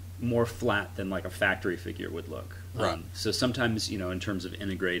little more flat than like a factory figure would look. Right. So sometimes, in terms of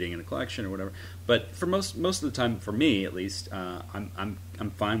integrating in a collection or whatever. But for most of the time, for me at least, I'm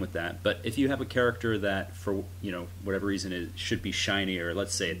fine with that. But if you have a character that, for whatever reason, it should be shiny, or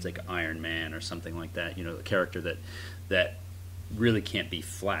let's say it's like Iron Man or something like that, a character that really can't be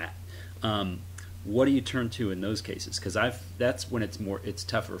flat. What do you turn to in those cases? Because that's when it's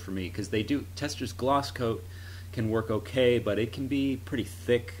tougher for me, because they do Testors Gloss Coat can work okay, but it can be pretty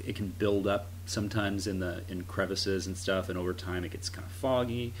thick. It can build up sometimes in crevices and stuff, and over time it gets kind of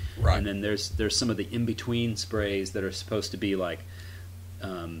foggy. Right. And then there's some of the in between sprays that are supposed to be like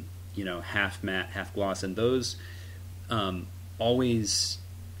half matte, half gloss, and those always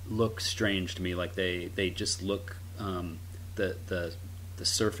look strange to me. Like they just look the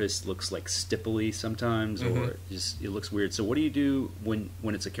surface looks like stipply sometimes, or just it looks weird. So what do you do when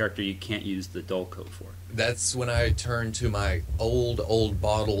it's a character you can't use the dull coat for? That's when I turn to my old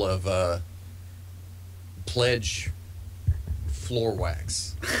bottle of Pledge floor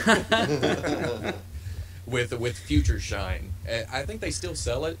wax with Future Shine. I think they still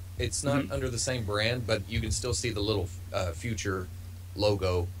sell it. It's not under the same brand, but you can still see the little Future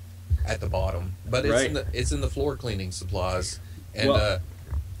logo at the bottom. But it's in the floor cleaning supplies, and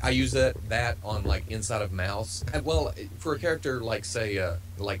I use that on like inside of mouse. And, well, for a character like say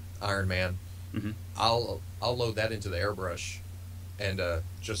like Iron Man, I'll load that into the airbrush and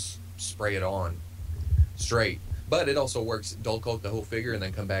just spray it on straight. But it also works dull coat the whole figure and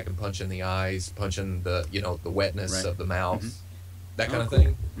then come back and punch in the eyes, punch in the the wetness of the mouth, that kind of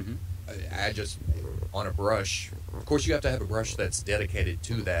thing. I just on a brush. Of course, you have to have a brush that's dedicated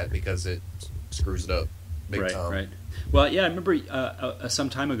to that because it screws it up big time. Right. Well, yeah, I remember some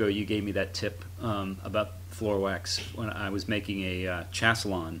time ago you gave me that tip about floor wax when I was making a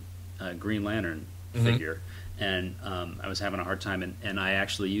Chassalon Green Lantern figure, and I was having a hard time, and I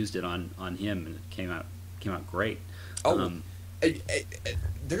actually used it on him, and it came out great.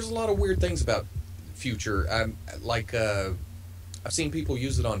 There's a lot of weird things about Future. I've seen people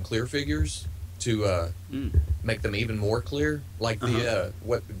use it on clear figures to make them even more clear, like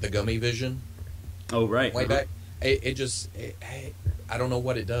the Gummy Vision. Oh, right. Way back. I don't know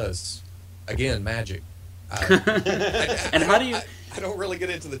what it does. Again, magic. And how do you? I don't really get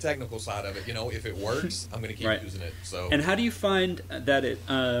into the technical side of it. If it works, I'm going to keep using it. So. And how do you find that it,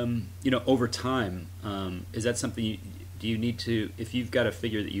 over time, is that something? Do you need to, if you've got a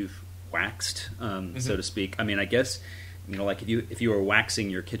figure that you've waxed, so to speak? I mean, I guess, like if you were waxing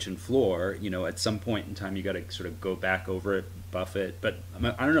your kitchen floor, at some point in time you got to sort of go back over it, buff it. But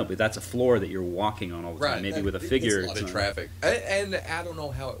I don't know. But that's a floor that you're walking on all the time. Maybe with a figure, it's a lot of traffic. And I don't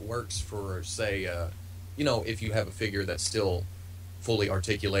know how it works for, say, if you have a figure that's still fully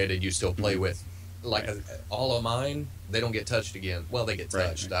articulated, you still play with, like all of mine, they don't get touched again. Well, they get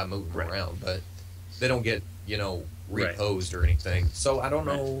touched. I move them around, but they don't get reposed or anything. So I don't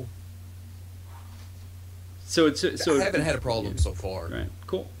know. So I haven't had a problem so far. Right.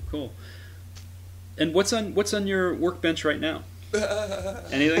 Cool. And what's on your workbench right now?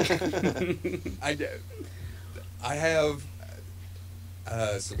 Anything? I have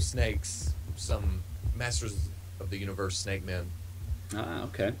some snakes, some Masters of the Universe snake men. Ah,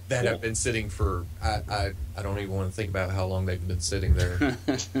 okay. That have been sitting for I don't even want to think about how long they've been sitting there.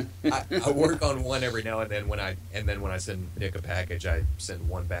 I work on one every now and then when I send Nick a package, I send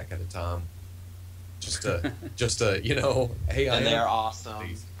one back at a time. Just to hey, and they're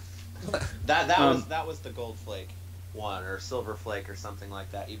awesome. That was the gold flake one or silver flake or something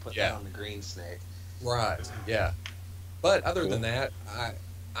like that. You put that on the green snake. Right. Yeah. But other than that, I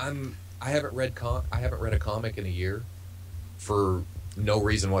haven't read a comic in a year for no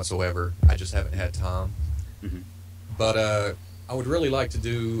reason whatsoever. I just haven't had time. But I would really like to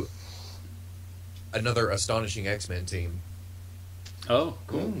do another Astonishing X-Men team. Oh,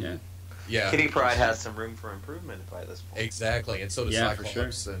 cool. Yeah. Kitty Pryde has some room for improvement by this point. Exactly, and so does Cyclops.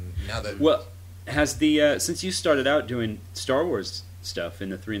 For sure. And now that has the since you started out doing Star Wars stuff in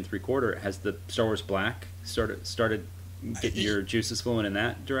the 3 3/4, has the Star Wars Black started getting your juices flowing in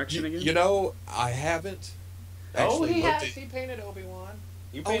that direction again? I haven't. Actually, he has. He painted Obi-Wan.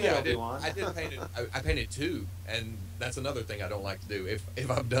 You painted Obi-Wan. I did paint it. I painted two, and that's another thing I don't like to do.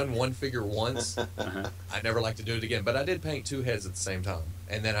 If I've done one figure once, I never like to do it again. But I did paint two heads at the same time,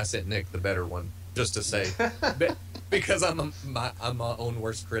 and then I sent Nick the better one just to say, because I'm my own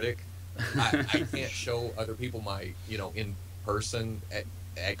worst critic. I can't show other people my in person at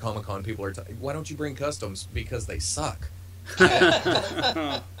Comic-Con. People are why don't you bring customs? Because they suck.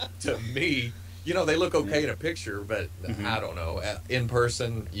 To me. They look okay in a picture, but I don't know. In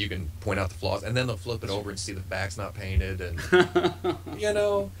person, you can point out the flaws, and then they'll flip it over and see the back's not painted, and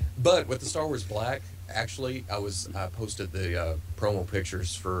But with the Star Wars Black, actually, I posted the promo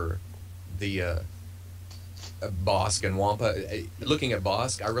pictures for the Bosk and Wampa. Looking at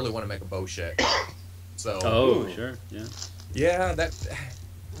Bosk, I really want to make a Boshek. So. Sure, yeah. That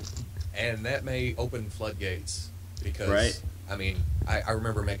may open floodgates because I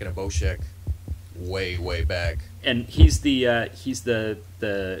remember making a Boshek way back, and he's the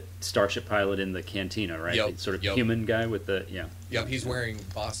starship pilot in the cantina, right? Yep, sort of human guy with the Yep, he's wearing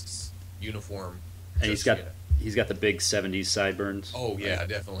Bosk's uniform, and he's got He's got the big 70s sideburns. Oh yeah,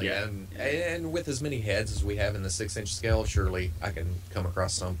 definitely. Yeah. And with as many heads as we have in the 6-inch scale, surely I can come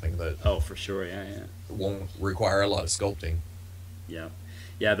across something that For sure, yeah. won't require a lot of sculpting. Yeah.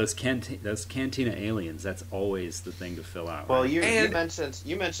 Yeah, those Cantina aliens, that's always the thing to fill out. Well, right?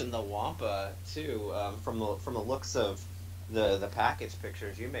 you mentioned the Wampa too. From the looks of the package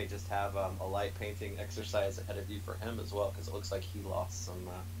pictures, you may just have a light painting exercise ahead of you for him as well, because it looks like he lost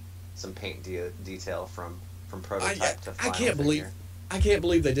some paint detail from prototype to final figure. I can't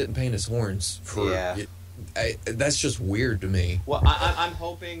believe they didn't paint his horns. That's just weird to me. Well, I'm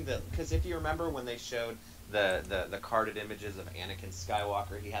hoping that, because if you remember when they showed the carded images of Anakin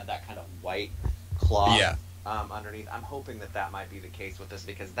Skywalker, he had that kind of white cloth underneath. I'm hoping that might be the case with this,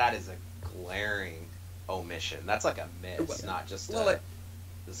 because that is a glaring omission. That's like a miss, not just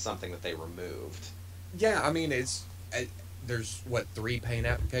something that they removed. Yeah, I mean, there's 3 paint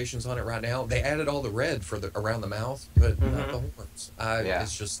applications on it right now. They added all the red for around the mouth, but not the horns.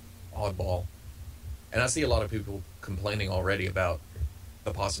 It's just oddball. And I see a lot of people complaining already about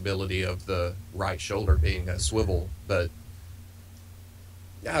the possibility of the right shoulder being a swivel, but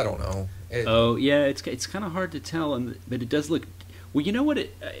I don't know. It's kind of hard to tell, but it does look. Well, you know what?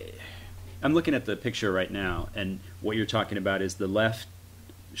 I'm looking at the picture right now, and what you're talking about is the left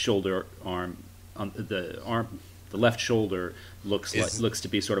shoulder arm. The left shoulder looks to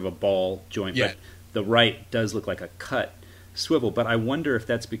be sort of a ball joint, but the right does look like a cut swivel. But I wonder if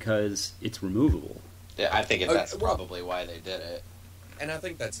that's because it's removable. Yeah, I think that's probably why they did it. And I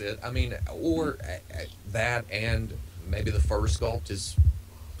think that's it. I mean, or that, and maybe the fur sculpt is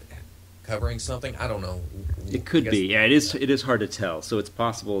covering something. I don't know. It could be. Yeah, it is. It is hard to tell. So it's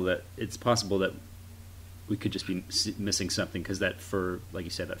possible that we could just be missing something, because that fur, like you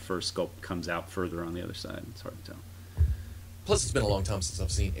said, that fur sculpt comes out further on the other side. It's hard to tell. Plus, it's been a long time since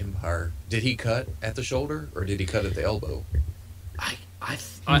I've seen Empire. Did he cut at the shoulder, or did he cut at the elbow? I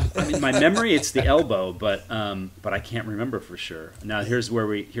mean, my memory, it's the elbow, but I can't remember for sure. Now here's where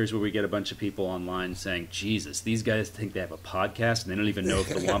we get a bunch of people online saying, "Jesus, these guys think they have a podcast and they don't even know if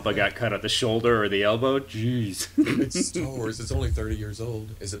the Wampa got cut at the shoulder or the elbow." Jeez, it's Star Wars. It's only 30 years old.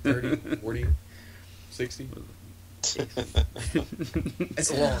 Is it 30, 40, 60?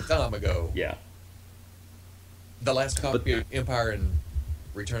 It's a long time ago. Yeah. The last copy of Empire and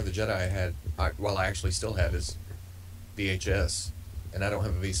Return of the Jedi I actually still have, is VHS. And I don't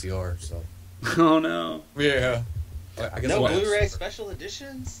have a VCR, so. Oh no! Yeah. I guess no Blu-ray special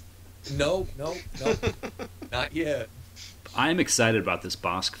editions? No, not yet. I'm excited about this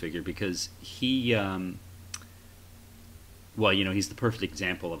Bosk figure because he, he's the perfect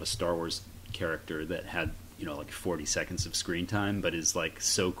example of a Star Wars character that had, like 40 seconds of screen time, but is like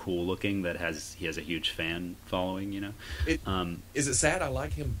so cool looking that he has a huge fan following. Is it sad I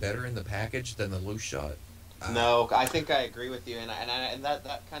like him better in the package than the loose shot? No, I think I agree with you, and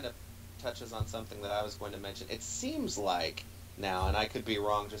that kind of touches on something that I was going to mention. It seems like now, and I could be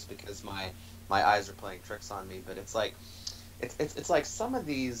wrong just because my eyes are playing tricks on me, but it's like some of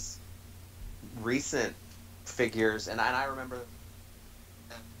these recent figures, and I remember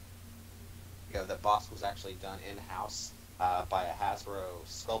that Bosk was actually done in-house by a Hasbro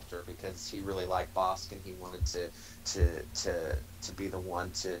sculptor, because he really liked Bosk and he wanted to be the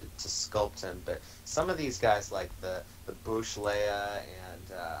one to sculpt him. But some of these guys, like the Bush Leia and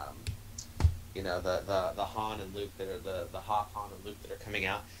the Han and Luke that are the Hoth Han and Luke that are coming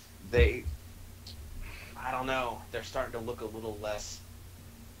out, I don't know, they're starting to look a little less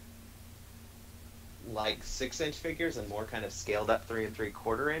like 6-inch figures and more kind of scaled up 3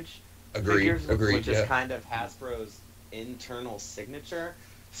 3/4 inch figures, which is kind of Hasbro's internal signature.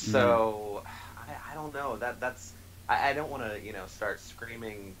 So I don't know, that's I don't want to start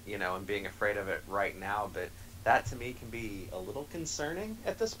screaming and being afraid of it right now, but that to me can be a little concerning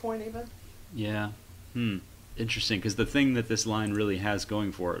at this point even. Yeah. Interesting, because the thing that this line really has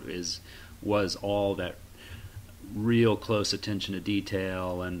going for it was all that real close attention to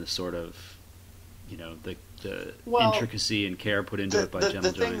detail and the sort of the intricacy and care put into it by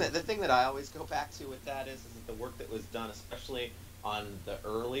Gentle Giant. The thing that I always go back to with that is that the work that was done, especially on the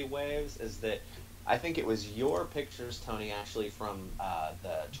early waves, is that I think it was your pictures, Tony, actually from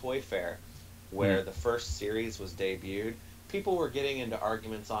the Toy Fair, where the first series was debuted. People were getting into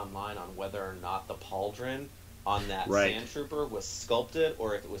arguments online on whether or not the pauldron on that Sand Trooper was sculpted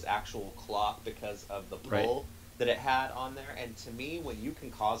or if it was actual cloth because of the pull that it had on there. And to me, when you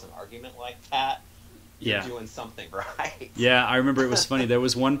can cause an argument like that, you're doing something right. Yeah, I remember it was funny. There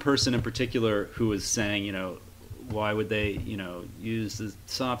was one person in particular who was saying, why would they, use the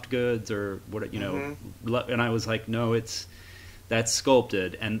soft goods or what, and I was like, no, that's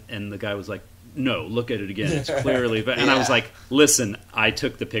sculpted. And the guy was like, no, look at it again. It's clearly, and I was like, listen, I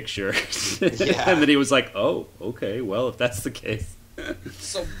took the picture, and then he was like, oh, okay, well, if that's the case.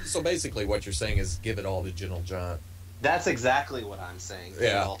 So basically, what you're saying is give it all to Gentle Giant. That's exactly what I'm saying. Give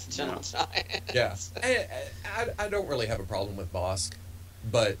it all to Gentle Giant. Yeah, I don't really have a problem with Bosk,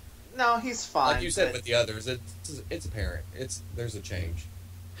 but no, he's fine. Like you said with the others, it's apparent. There's a change.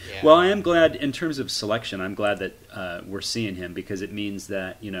 Yeah. Well, I am glad in terms of selection. I'm glad that we're seeing him because it means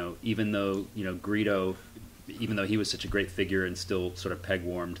that even though Greedo, even though he was such a great figure and still sort of peg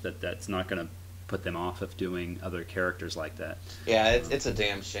warmed, that's not going to put them off of doing other characters like that. Yeah, it's a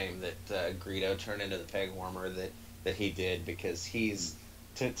damn shame that Greedo turned into the peg warmer that he did, because he's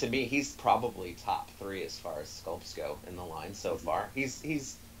to me he's probably top 3 as far as sculpts go in the line so far.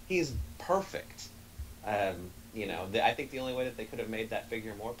 He's perfect. I think the only way that they could have made that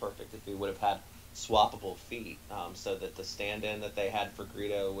figure more perfect if he would have had swappable feet, so that the stand-in that they had for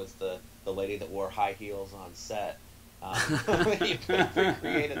Greedo was the lady that wore high heels on set. You could have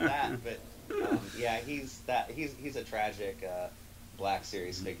recreated that, but he's a tragic Black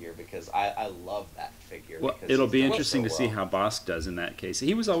Series figure, because I love that figure. Well, it'll be interesting to see how Bosk does in that case.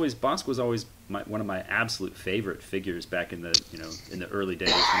 Bosk was always one of my absolute favorite figures back in the early days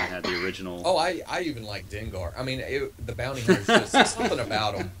when I had the original. Oh, I even like Dengar. I mean, the bounty hunters, just something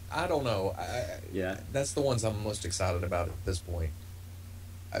about them. I don't know. That's the ones I'm most excited about at this point.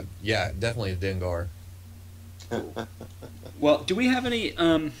 Definitely a Dengar. Well, do we have any?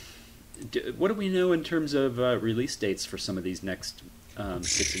 What do we know in terms of release dates for some of these next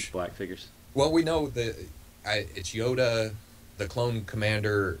 6-inch Black figures? Well, we know that it's Yoda, the Clone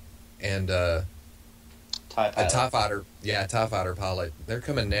Commander, and a TIE Fighter. Yeah, TIE Fighter pilot. They're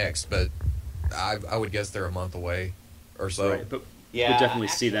coming next, but I would guess they're a month away or so. Right, but we'll definitely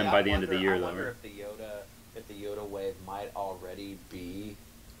see them by the end of the year, though. I wonder if the Yoda wave might already be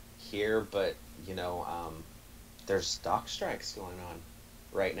here, but there's stock strikes going on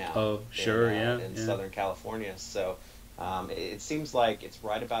right now. Oh, sure, in Southern California. So it seems like it's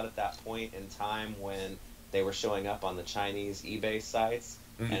right about at that point in time when they were showing up on the Chinese eBay sites,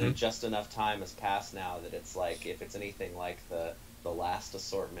 and just enough time has passed now that it's like, if it's anything like the last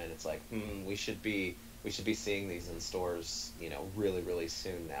assortment, it's like we should be seeing these in stores, really, really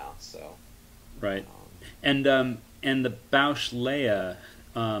soon now. So right, and the Bausch Leia,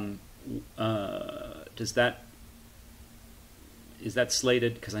 is that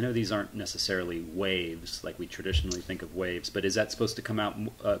slated? Because I know these aren't necessarily waves like we traditionally think of waves, but is that supposed to come out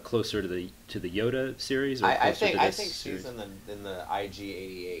closer to the Yoda series? Or I think she's in the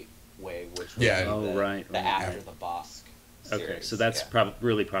IG-88 wave, which was after the Bosk series. Okay, so that's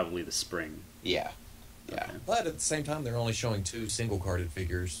probably the spring. Yeah. Okay. But at the same time, they're only showing 2 single-carded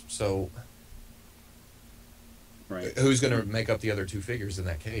figures, so who's going to make up the other 2 figures in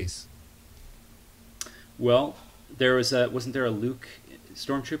that case? Well, wasn't there a Luke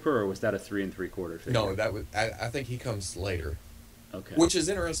Stormtrooper, or was that a 3 3/4 figure? No, that was. I think he comes later. Okay. Which is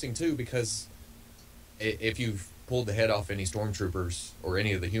interesting too, because if you've pulled the head off any Stormtroopers or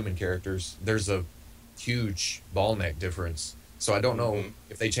any of the human characters, there's a huge ball neck difference. So I don't know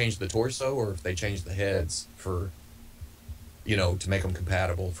if they changed the torso or if they changed the heads for, to make them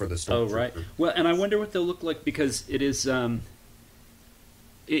compatible for the Stormtrooper. Oh, right. Well, and I wonder what they'll look like, because it is. I'm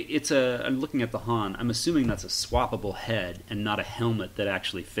looking at the Han. I'm assuming that's a swappable head and not a helmet that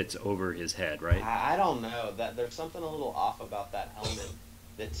actually fits over his head, right? I don't know. That there's something a little off about that helmet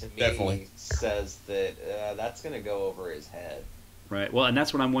that to me Definitely says that that's going to go over his head. Right. Well, and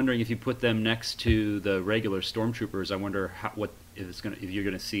that's what I'm wondering. If you put them next to the regular Stormtroopers, I wonder if you're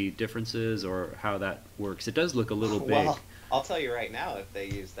going to see differences or how that works. It does look a little big. Well, I'll tell you right now, if they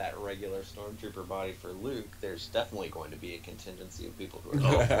use that regular Stormtrooper body for Luke, there's definitely going to be a contingency of people who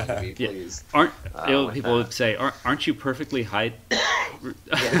are going to be pleased. People would say, "Aren't you perfectly height?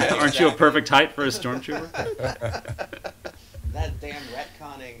 Aren't you a perfect height for a Stormtrooper?" That damn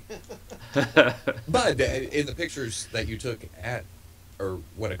retconning. But in the pictures that you took a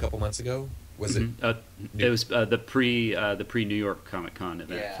couple months ago, was it? It was the pre New York Comic Con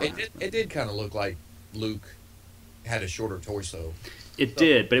event. Yeah. It did kind of look like Luke had a shorter torso. It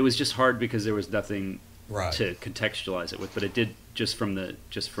did, but it was just hard because there was nothing right to contextualize it with. But it did, just from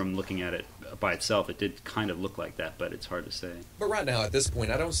looking at it by itself, it did kind of look like that. But it's hard to say. But right now, at this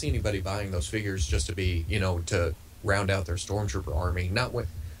point, I don't see anybody buying those figures just to be, to round out their Stormtrooper army. Not when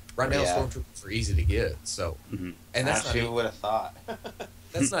right now, Stormtroopers are easy to get. So, and that's who would have thought.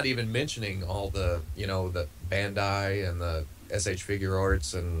 That's not even mentioning all the the Bandai and the SH Figure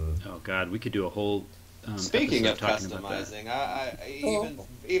Arts and. Oh God, we could do a whole. Speaking of customizing,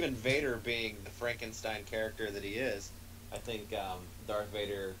 even Vader being the Frankenstein character that he is, I think Darth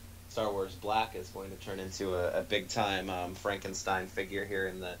Vader Star Wars Black is going to turn into a big time Frankenstein figure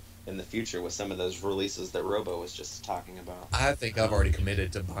here in the future with some of those releases that Robo was just talking about. I think I've already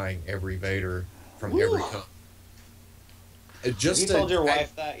committed to buying every Vader from every company. Have you told your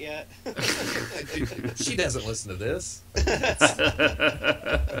wife that yet? She doesn't listen to this.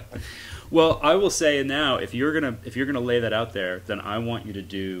 Well, I will say now, if you're gonna lay that out there, then I want you to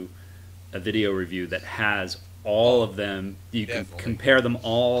do a video review that has all of them. You can compare them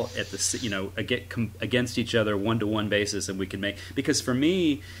all at the against each other 1-to-1 basis, and we can make, because for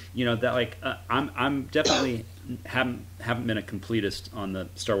me, that I'm definitely haven't been a completist on the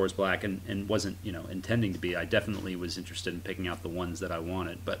Star Wars Black, and wasn't intending to be. I definitely was interested in picking out the ones that I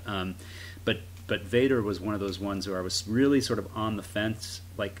wanted, but Vader was one of those ones where I was really sort of on the fence.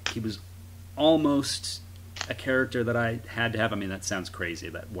 Like, he was almost a character that I had to have. I mean, that sounds crazy.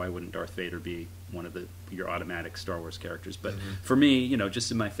 That why wouldn't Darth Vader be one of your automatic Star Wars characters? But for me,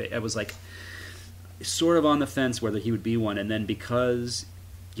 just in my face, I was like sort of on the fence whether he would be one. And then because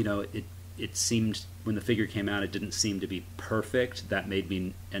it seemed, when the figure came out, it didn't seem to be perfect. That made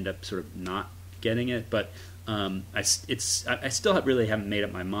me end up sort of not getting it. But I still really haven't made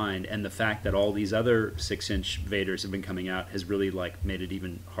up my mind. And the fact that all these other 6-inch Vaders have been coming out has really made it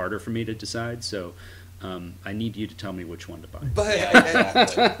even harder for me to decide. So I need you to tell me which one to buy. But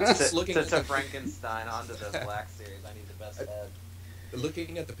looking at the Frankenstein onto the Black Series, I need the best head.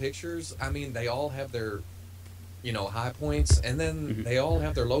 Looking at the pictures, I mean, they all have their high points, and then they all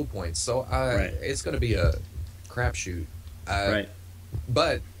have their low points. So it's going to be a crapshoot. Right.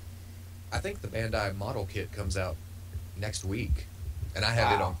 But I think the Bandai model kit comes out next week, and I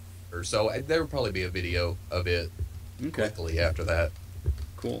have it on. So there will probably be a video of it quickly after that.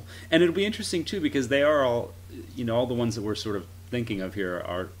 Cool. And it'll be interesting too, because they are all, all the ones that we're sort of thinking of here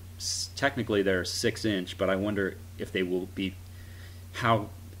are technically they're 6-inch, but I wonder if they will be how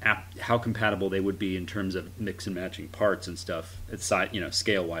compatible they would be in terms of mix and matching parts and stuff,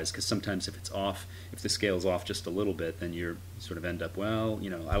 scale wise. Because sometimes if the scale's off just a little bit, then you sort of end up,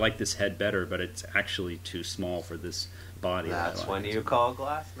 I like this head better, but it's actually too small for this body. That's when you call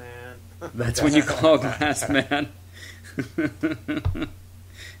Glass Man. That's when you call Glass Man.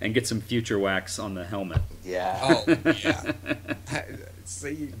 And get some future wax on the helmet. Yeah. Oh, yeah.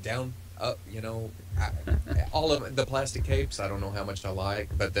 See, down, up, all of the plastic capes, I don't know how much I like,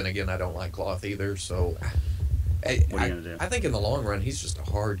 but then again, I don't like cloth either, so... What are you going to do? I think in the long run, he's just a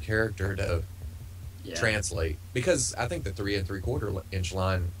hard character to translate, because I think the 3 3/4 inch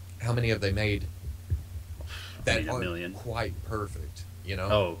line, how many have they made that aren't quite perfect,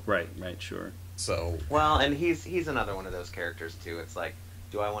 Oh, right, sure. So... Well, and he's another one of those characters, too. It's like,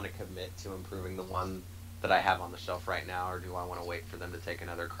 do I want to commit to improving the one that I have on the shelf right now, or do I want to wait for them to take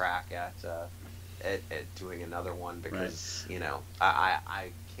another crack at doing another one? Because I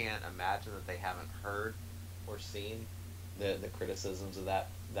can't imagine that they haven't heard or seen the criticisms of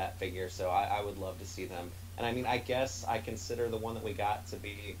that figure. So I would love to see them. And I mean, I guess I consider the one that we got to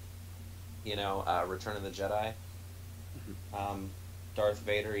be, Return of the Jedi. Darth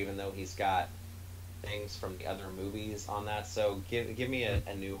Vader, even though he's got things from the other movies on that. So give me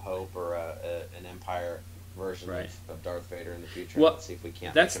a New Hope or an Empire version of Darth Vader in the future. Well, let's see if we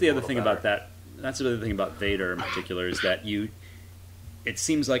can't. That's the other thing about that. That's the other thing about Vader in particular, is that it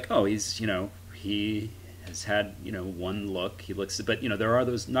seems like, he's he has had one look. He looks, but there are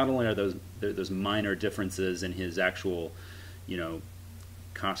those. Not only are those minor differences in his actual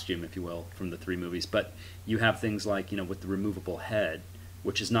costume, if you will, from the 3 movies, but you have things like with the removable head,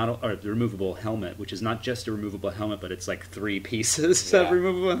 which is not, or the removable helmet, which is not just a removable helmet, but it's like 3 pieces of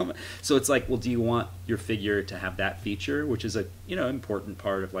removable helmet. So it's like, well, do you want your figure to have that feature, which is a important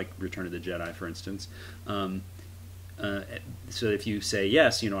part of like Return of the Jedi, for instance. So if you say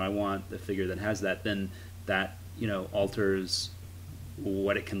yes, I want the figure that has that, then that alters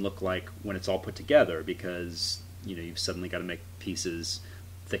what it can look like when it's all put together, because you've suddenly got to make pieces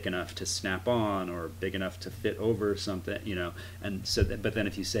thick enough to snap on or big enough to fit over something, and so but then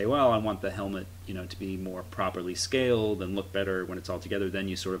if you say, well, I want the helmet to be more properly scaled and look better when it's all together, then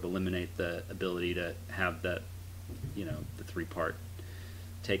you sort of eliminate the ability to have that the 3-part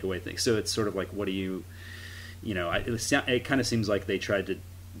takeaway thing. So it's sort of like, what do you it kind of seems like they tried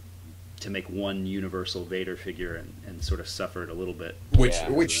to make one universal Vader figure and sort of suffered a little bit, which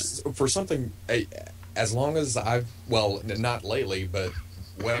for something, as long as not lately, but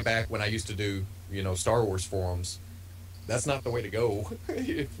way back when I used to do, Star Wars forums, that's not the way to go.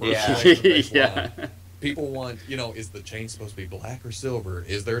 People want, is the chain supposed to be black or silver?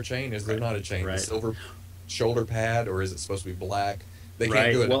 Is there a chain? Is there not a chain? The silver shoulder pad, or is it supposed to be black? They can't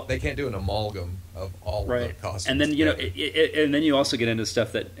Right. do it. Well- They can't do an amalgam of all Right. the costumes. And then together. and then you also get into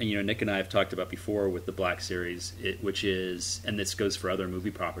stuff that Nick and I have talked about before with the Black Series, which is, and this goes for other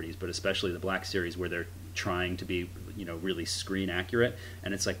movie properties, but especially the Black Series, where they're trying to be really screen accurate,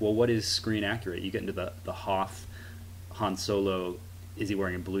 and it's like, well, what is screen accurate? You get into the Hoth Han Solo. Is he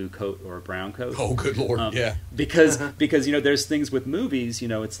wearing a blue coat or a brown coat? Oh, good Lord, yeah. Because there's things with movies,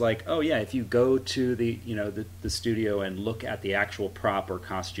 it's like, oh yeah, if you go to the the studio and look at the actual prop or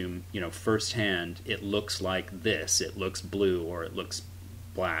costume, firsthand, it looks like this. It looks blue or it looks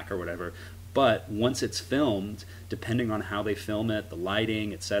black or whatever. But once it's filmed, depending on how they film it, the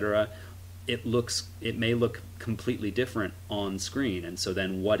lighting, etc., it may look completely different on screen. And so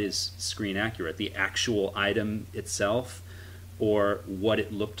then what is screen accurate? The actual item itself, or what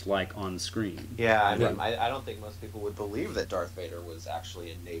it looked like on screen? Yeah, I mean, I don't think most people would believe that Darth Vader was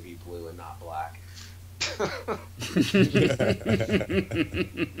actually in navy blue and not black.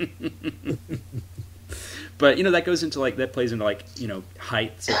 But that plays into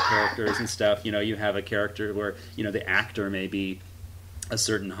heights of characters and stuff. You have a character where the actor may be a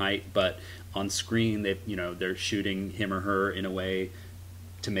certain height, but on screen they're shooting him or her in a way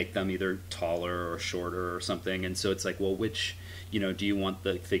to make them either taller or shorter or something. And so it's like, well, which do you want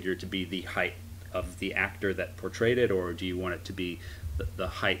the figure to be the height of the actor that portrayed it, or do you want it to be the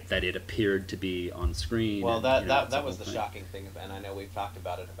height that it appeared to be on screen? Well, and, that was the shocking thing, and I know we've talked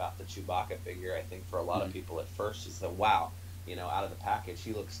about it, about the Chewbacca figure. I think for a lot of people at first is that, wow, out of the package,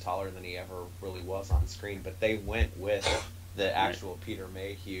 he looks taller than he ever really was on screen. But they went with the actual Peter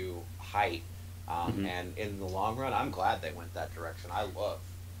Mayhew height, and in the long run, I'm glad they went that direction. I love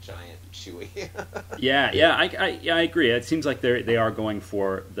giant Chewie. I agree. It seems like they are going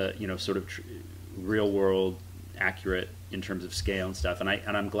for the sort of real world accurate in terms of scale and stuff, and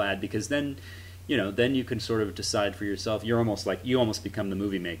I'm glad, because then you can sort of decide for yourself. You almost become the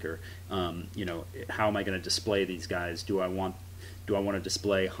movie maker. How am I going to display these guys? Do I want to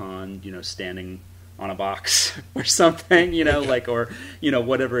display Han standing on a box or something, or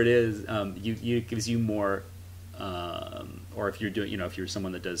whatever it is. It gives you more. Or if you're doing, if you're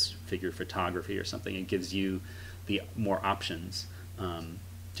someone that does figure photography or something, it gives you the more options.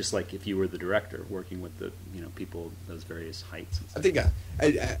 Just like if you were the director working with the people, those various heights. And stuff.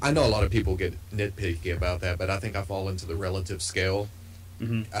 I think I know a lot of people get nitpicky about that, but I think I fall into the relative scale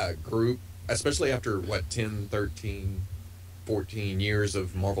group, especially after 10, 13, 14 years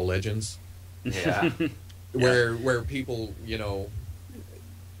of Marvel Legends. Yeah. where people,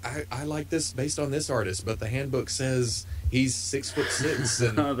 I like this based on this artist, but the handbook says he's 6'6",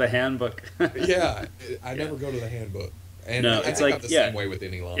 and the handbook. Yeah, I never go to the handbook. And no, it's like the same way with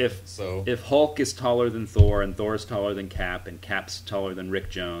any line. If Hulk is taller than Thor, and Thor's taller than Cap, and Cap's taller than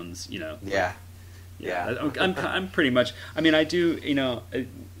Rick Jones, Yeah. I'm pretty much. I mean, I do.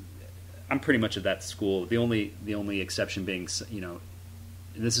 I'm pretty much of that school. The only exception being,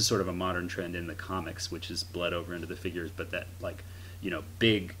 this is sort of a modern trend in the comics, which has bled over into the figures, but that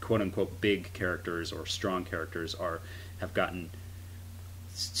big, quote unquote, big characters or strong characters have gotten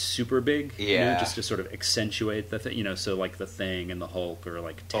super big, just to sort of accentuate the thing, so like the Thing and the Hulk, or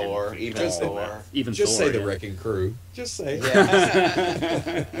like Thor, even Thor, just Thor, say the Wrecking Crew, just say,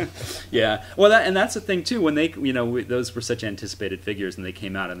 yeah. Well, that's the thing too. When they, those were such anticipated figures, and they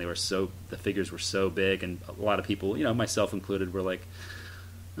came out, and the figures were so big, and a lot of people, myself included, were like,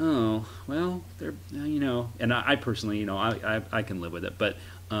 oh, well, they're, and I personally, I can live with it, but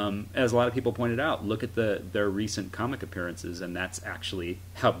as a lot of people pointed out, look at their recent comic appearances, and that's actually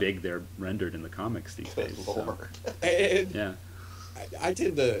how big they're rendered in the comics these days. Lord. So, yeah, I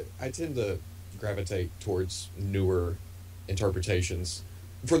tend to gravitate towards newer interpretations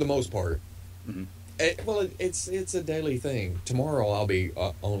for the most part. Mm-hmm. It's a daily thing. Tomorrow I'll be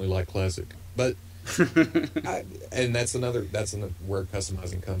only like classic, but. And that's where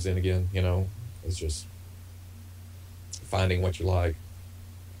customizing comes in again. It's just finding what you like.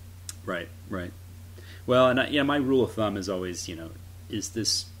 Right. Well, and my rule of thumb is always, is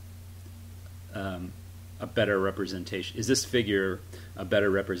this a better representation? Is this figure a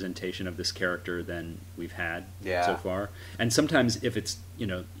better representation of this character than we've had so far? And sometimes if it's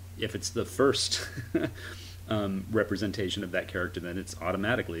the first representation of that character, then it's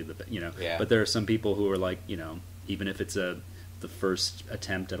automatically But there are some people who are like, even if it's the first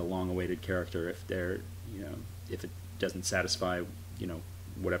attempt at a long-awaited character, if they're if it doesn't satisfy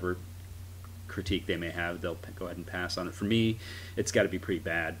whatever critique they may have, they'll go ahead and pass on it. For me, it's got to be pretty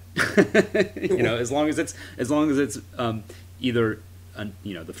bad. As long as it's either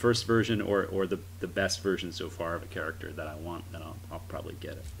the first version or the best version so far of a character that I want, then I'll probably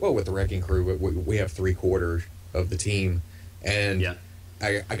get it. Well, with the Wrecking Crew, we have 3/4 of the team, and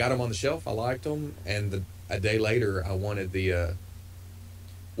I got them on the shelf. I liked them, and a day later, I wanted the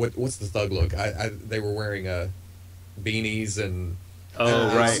what's the thug look? They were wearing beanies and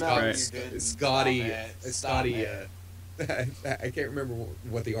right. Scotty. I can't remember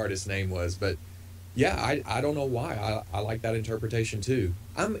what the artist's name was, but yeah, I don't know why I like that interpretation too.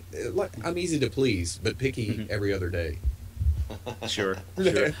 I'm easy to please, but picky every other day. Sure.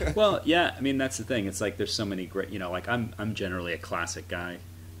 Well, yeah, I mean, that's the thing. It's like there's so many great, like I'm generally a classic guy,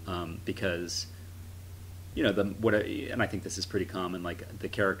 because and I think this is pretty common. Like the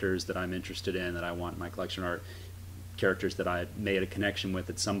characters that I'm interested in, that I want in my collection, are characters that I made a connection with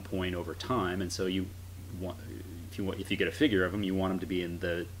at some point over time, and so if you get a figure of them, you want them to be in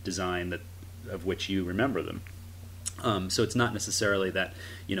the design of which you remember them. So it's not necessarily that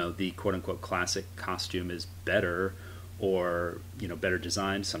the quote unquote classic costume is better or better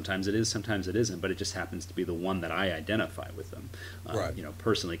designed. Sometimes it is, sometimes it isn't, but it just happens to be the one that I identify with them, right.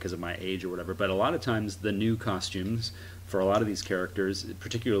 Personally, because of my age or whatever. But a lot of times the new costumes for a lot of these characters,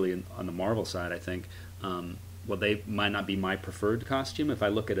 particularly on the Marvel side, I think, they might not be my preferred costume. If I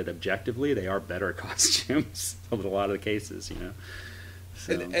look at it objectively, they are better costumes in a lot of the cases,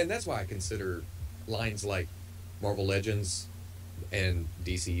 So. And that's why I consider lines like Marvel Legends and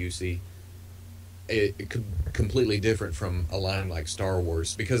DCUC completely different from a line like Star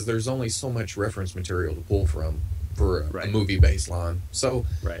Wars, because there's only so much reference material to pull from for a movie-based line. So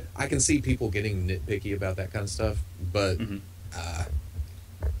I can see people getting nitpicky about that kind of stuff, but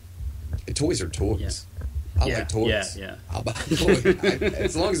toys are toys. I like toys. Yeah. I'll buy a toy.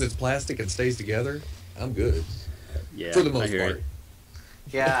 As long as it's plastic and stays together, I'm good. Yeah, for the most part.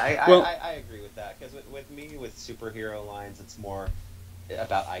 Yeah, I agree with that, because with me, with superhero lines, it's more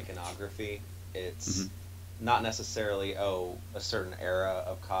about iconography. It's not necessarily, a certain era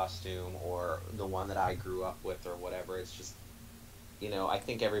of costume or the one that I grew up with or whatever. It's just, I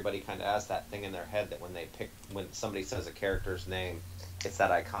think everybody kind of has that thing in their head that when somebody says a character's name, it's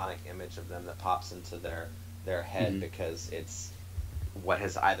that iconic image of them that pops into their head, because it's what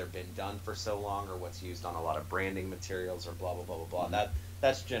has either been done for so long or what's used on a lot of branding materials or blah, blah, blah, blah, blah.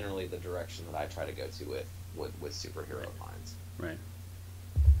 That's generally the direction that I try to go to with superhero lines. Right.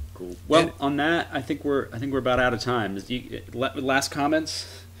 Cool. Well, on that, I think we're about out of time. Last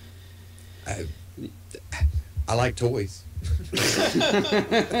comments? I like toys. And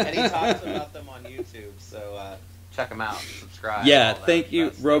he talks about them on YouTube, so check them out, subscribe. Yeah, thank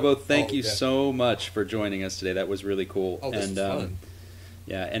you, Robo. Thank you so much for joining us today. That was really cool. This was fun.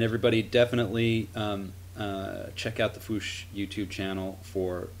 Yeah, and everybody definitely check out the Fwoosh YouTube channel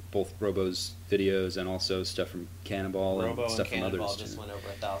for both Robo's videos and also stuff from Cannonball and stuff from others. Cannonball just went over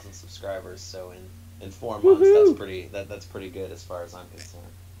 1,000 subscribers, so in 4 months, that's pretty good as far as I'm concerned.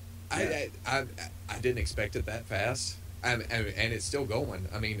 I didn't expect it that fast, and it's still going.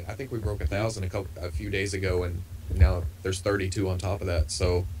 I mean, I think we broke 1,000 a few days ago, and now there's 32 on top of that.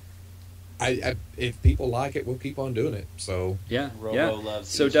 So, if people like it, we'll keep on doing it. So Robo loves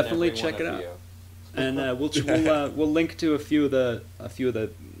so each definitely and every check it one of out. you. And we'll link to a few of the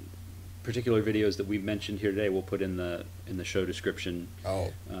particular videos that we mentioned here today. We'll put in the show description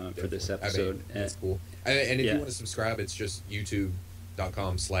for this episode. I mean, that's cool. And if you want to subscribe, it's just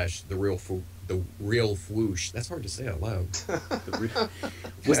youtube.com/the real Fwoosh. That's hard to say out loud.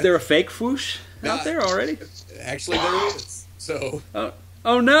 Was there a fake Fwoosh out there already? Actually, there is. So.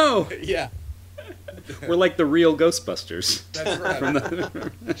 Oh no! Yeah. We're like the real Ghostbusters. That's right.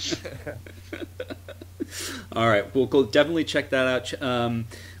 All right, we'll definitely check that out.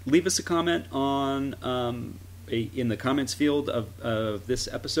 Leave us a comment on in the comments field of this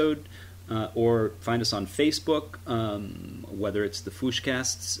episode, or find us on Facebook, whether it's the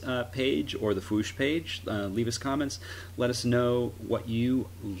FwooshCast's page or the Fwoosh page. Leave us comments. Let us know what you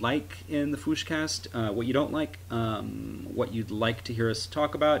like in the FwooshCast, what you don't like, what you'd like to hear us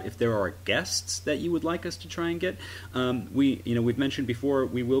talk about. If there are guests that you would like us to try and get, we've mentioned before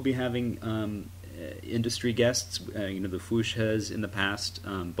we will be having industry guests. The Fwoosh has in the past,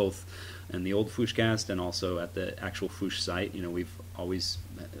 both in the old FwooshCast and also at the actual Fwoosh site. We've always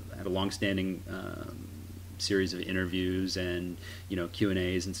had a long-standing series of interviews and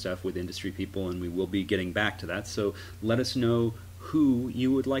Q&As and stuff with industry people, and we will be getting back to that. So let us know who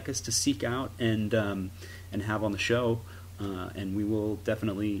you would like us to seek out and have on the show, and we will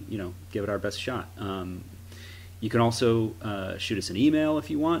definitely give it our best shot. You can also shoot us an email if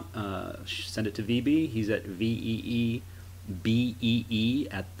you want. Send it to VB. He's at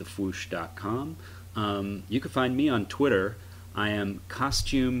VEEBEE@thefwoosh.com. You can find me on Twitter. I am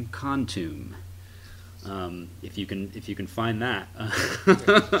Costume Contum. If you can find that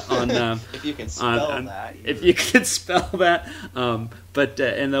on if you can spell that, if you can spell that, but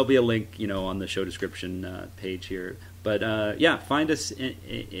and there'll be a link, on the show description page here. But yeah, find us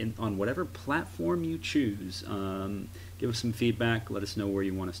on whatever platform you choose. Give us some feedback. Let us know where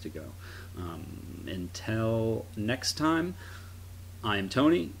you want us to go. Until next time, I am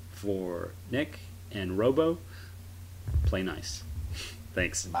Tony for Nick and Robo. Play nice.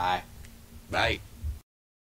 Thanks. Bye. Bye.